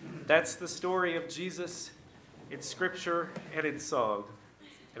 That's the story of Jesus in Scripture and in song,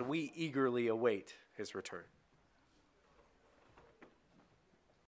 and we eagerly await his return.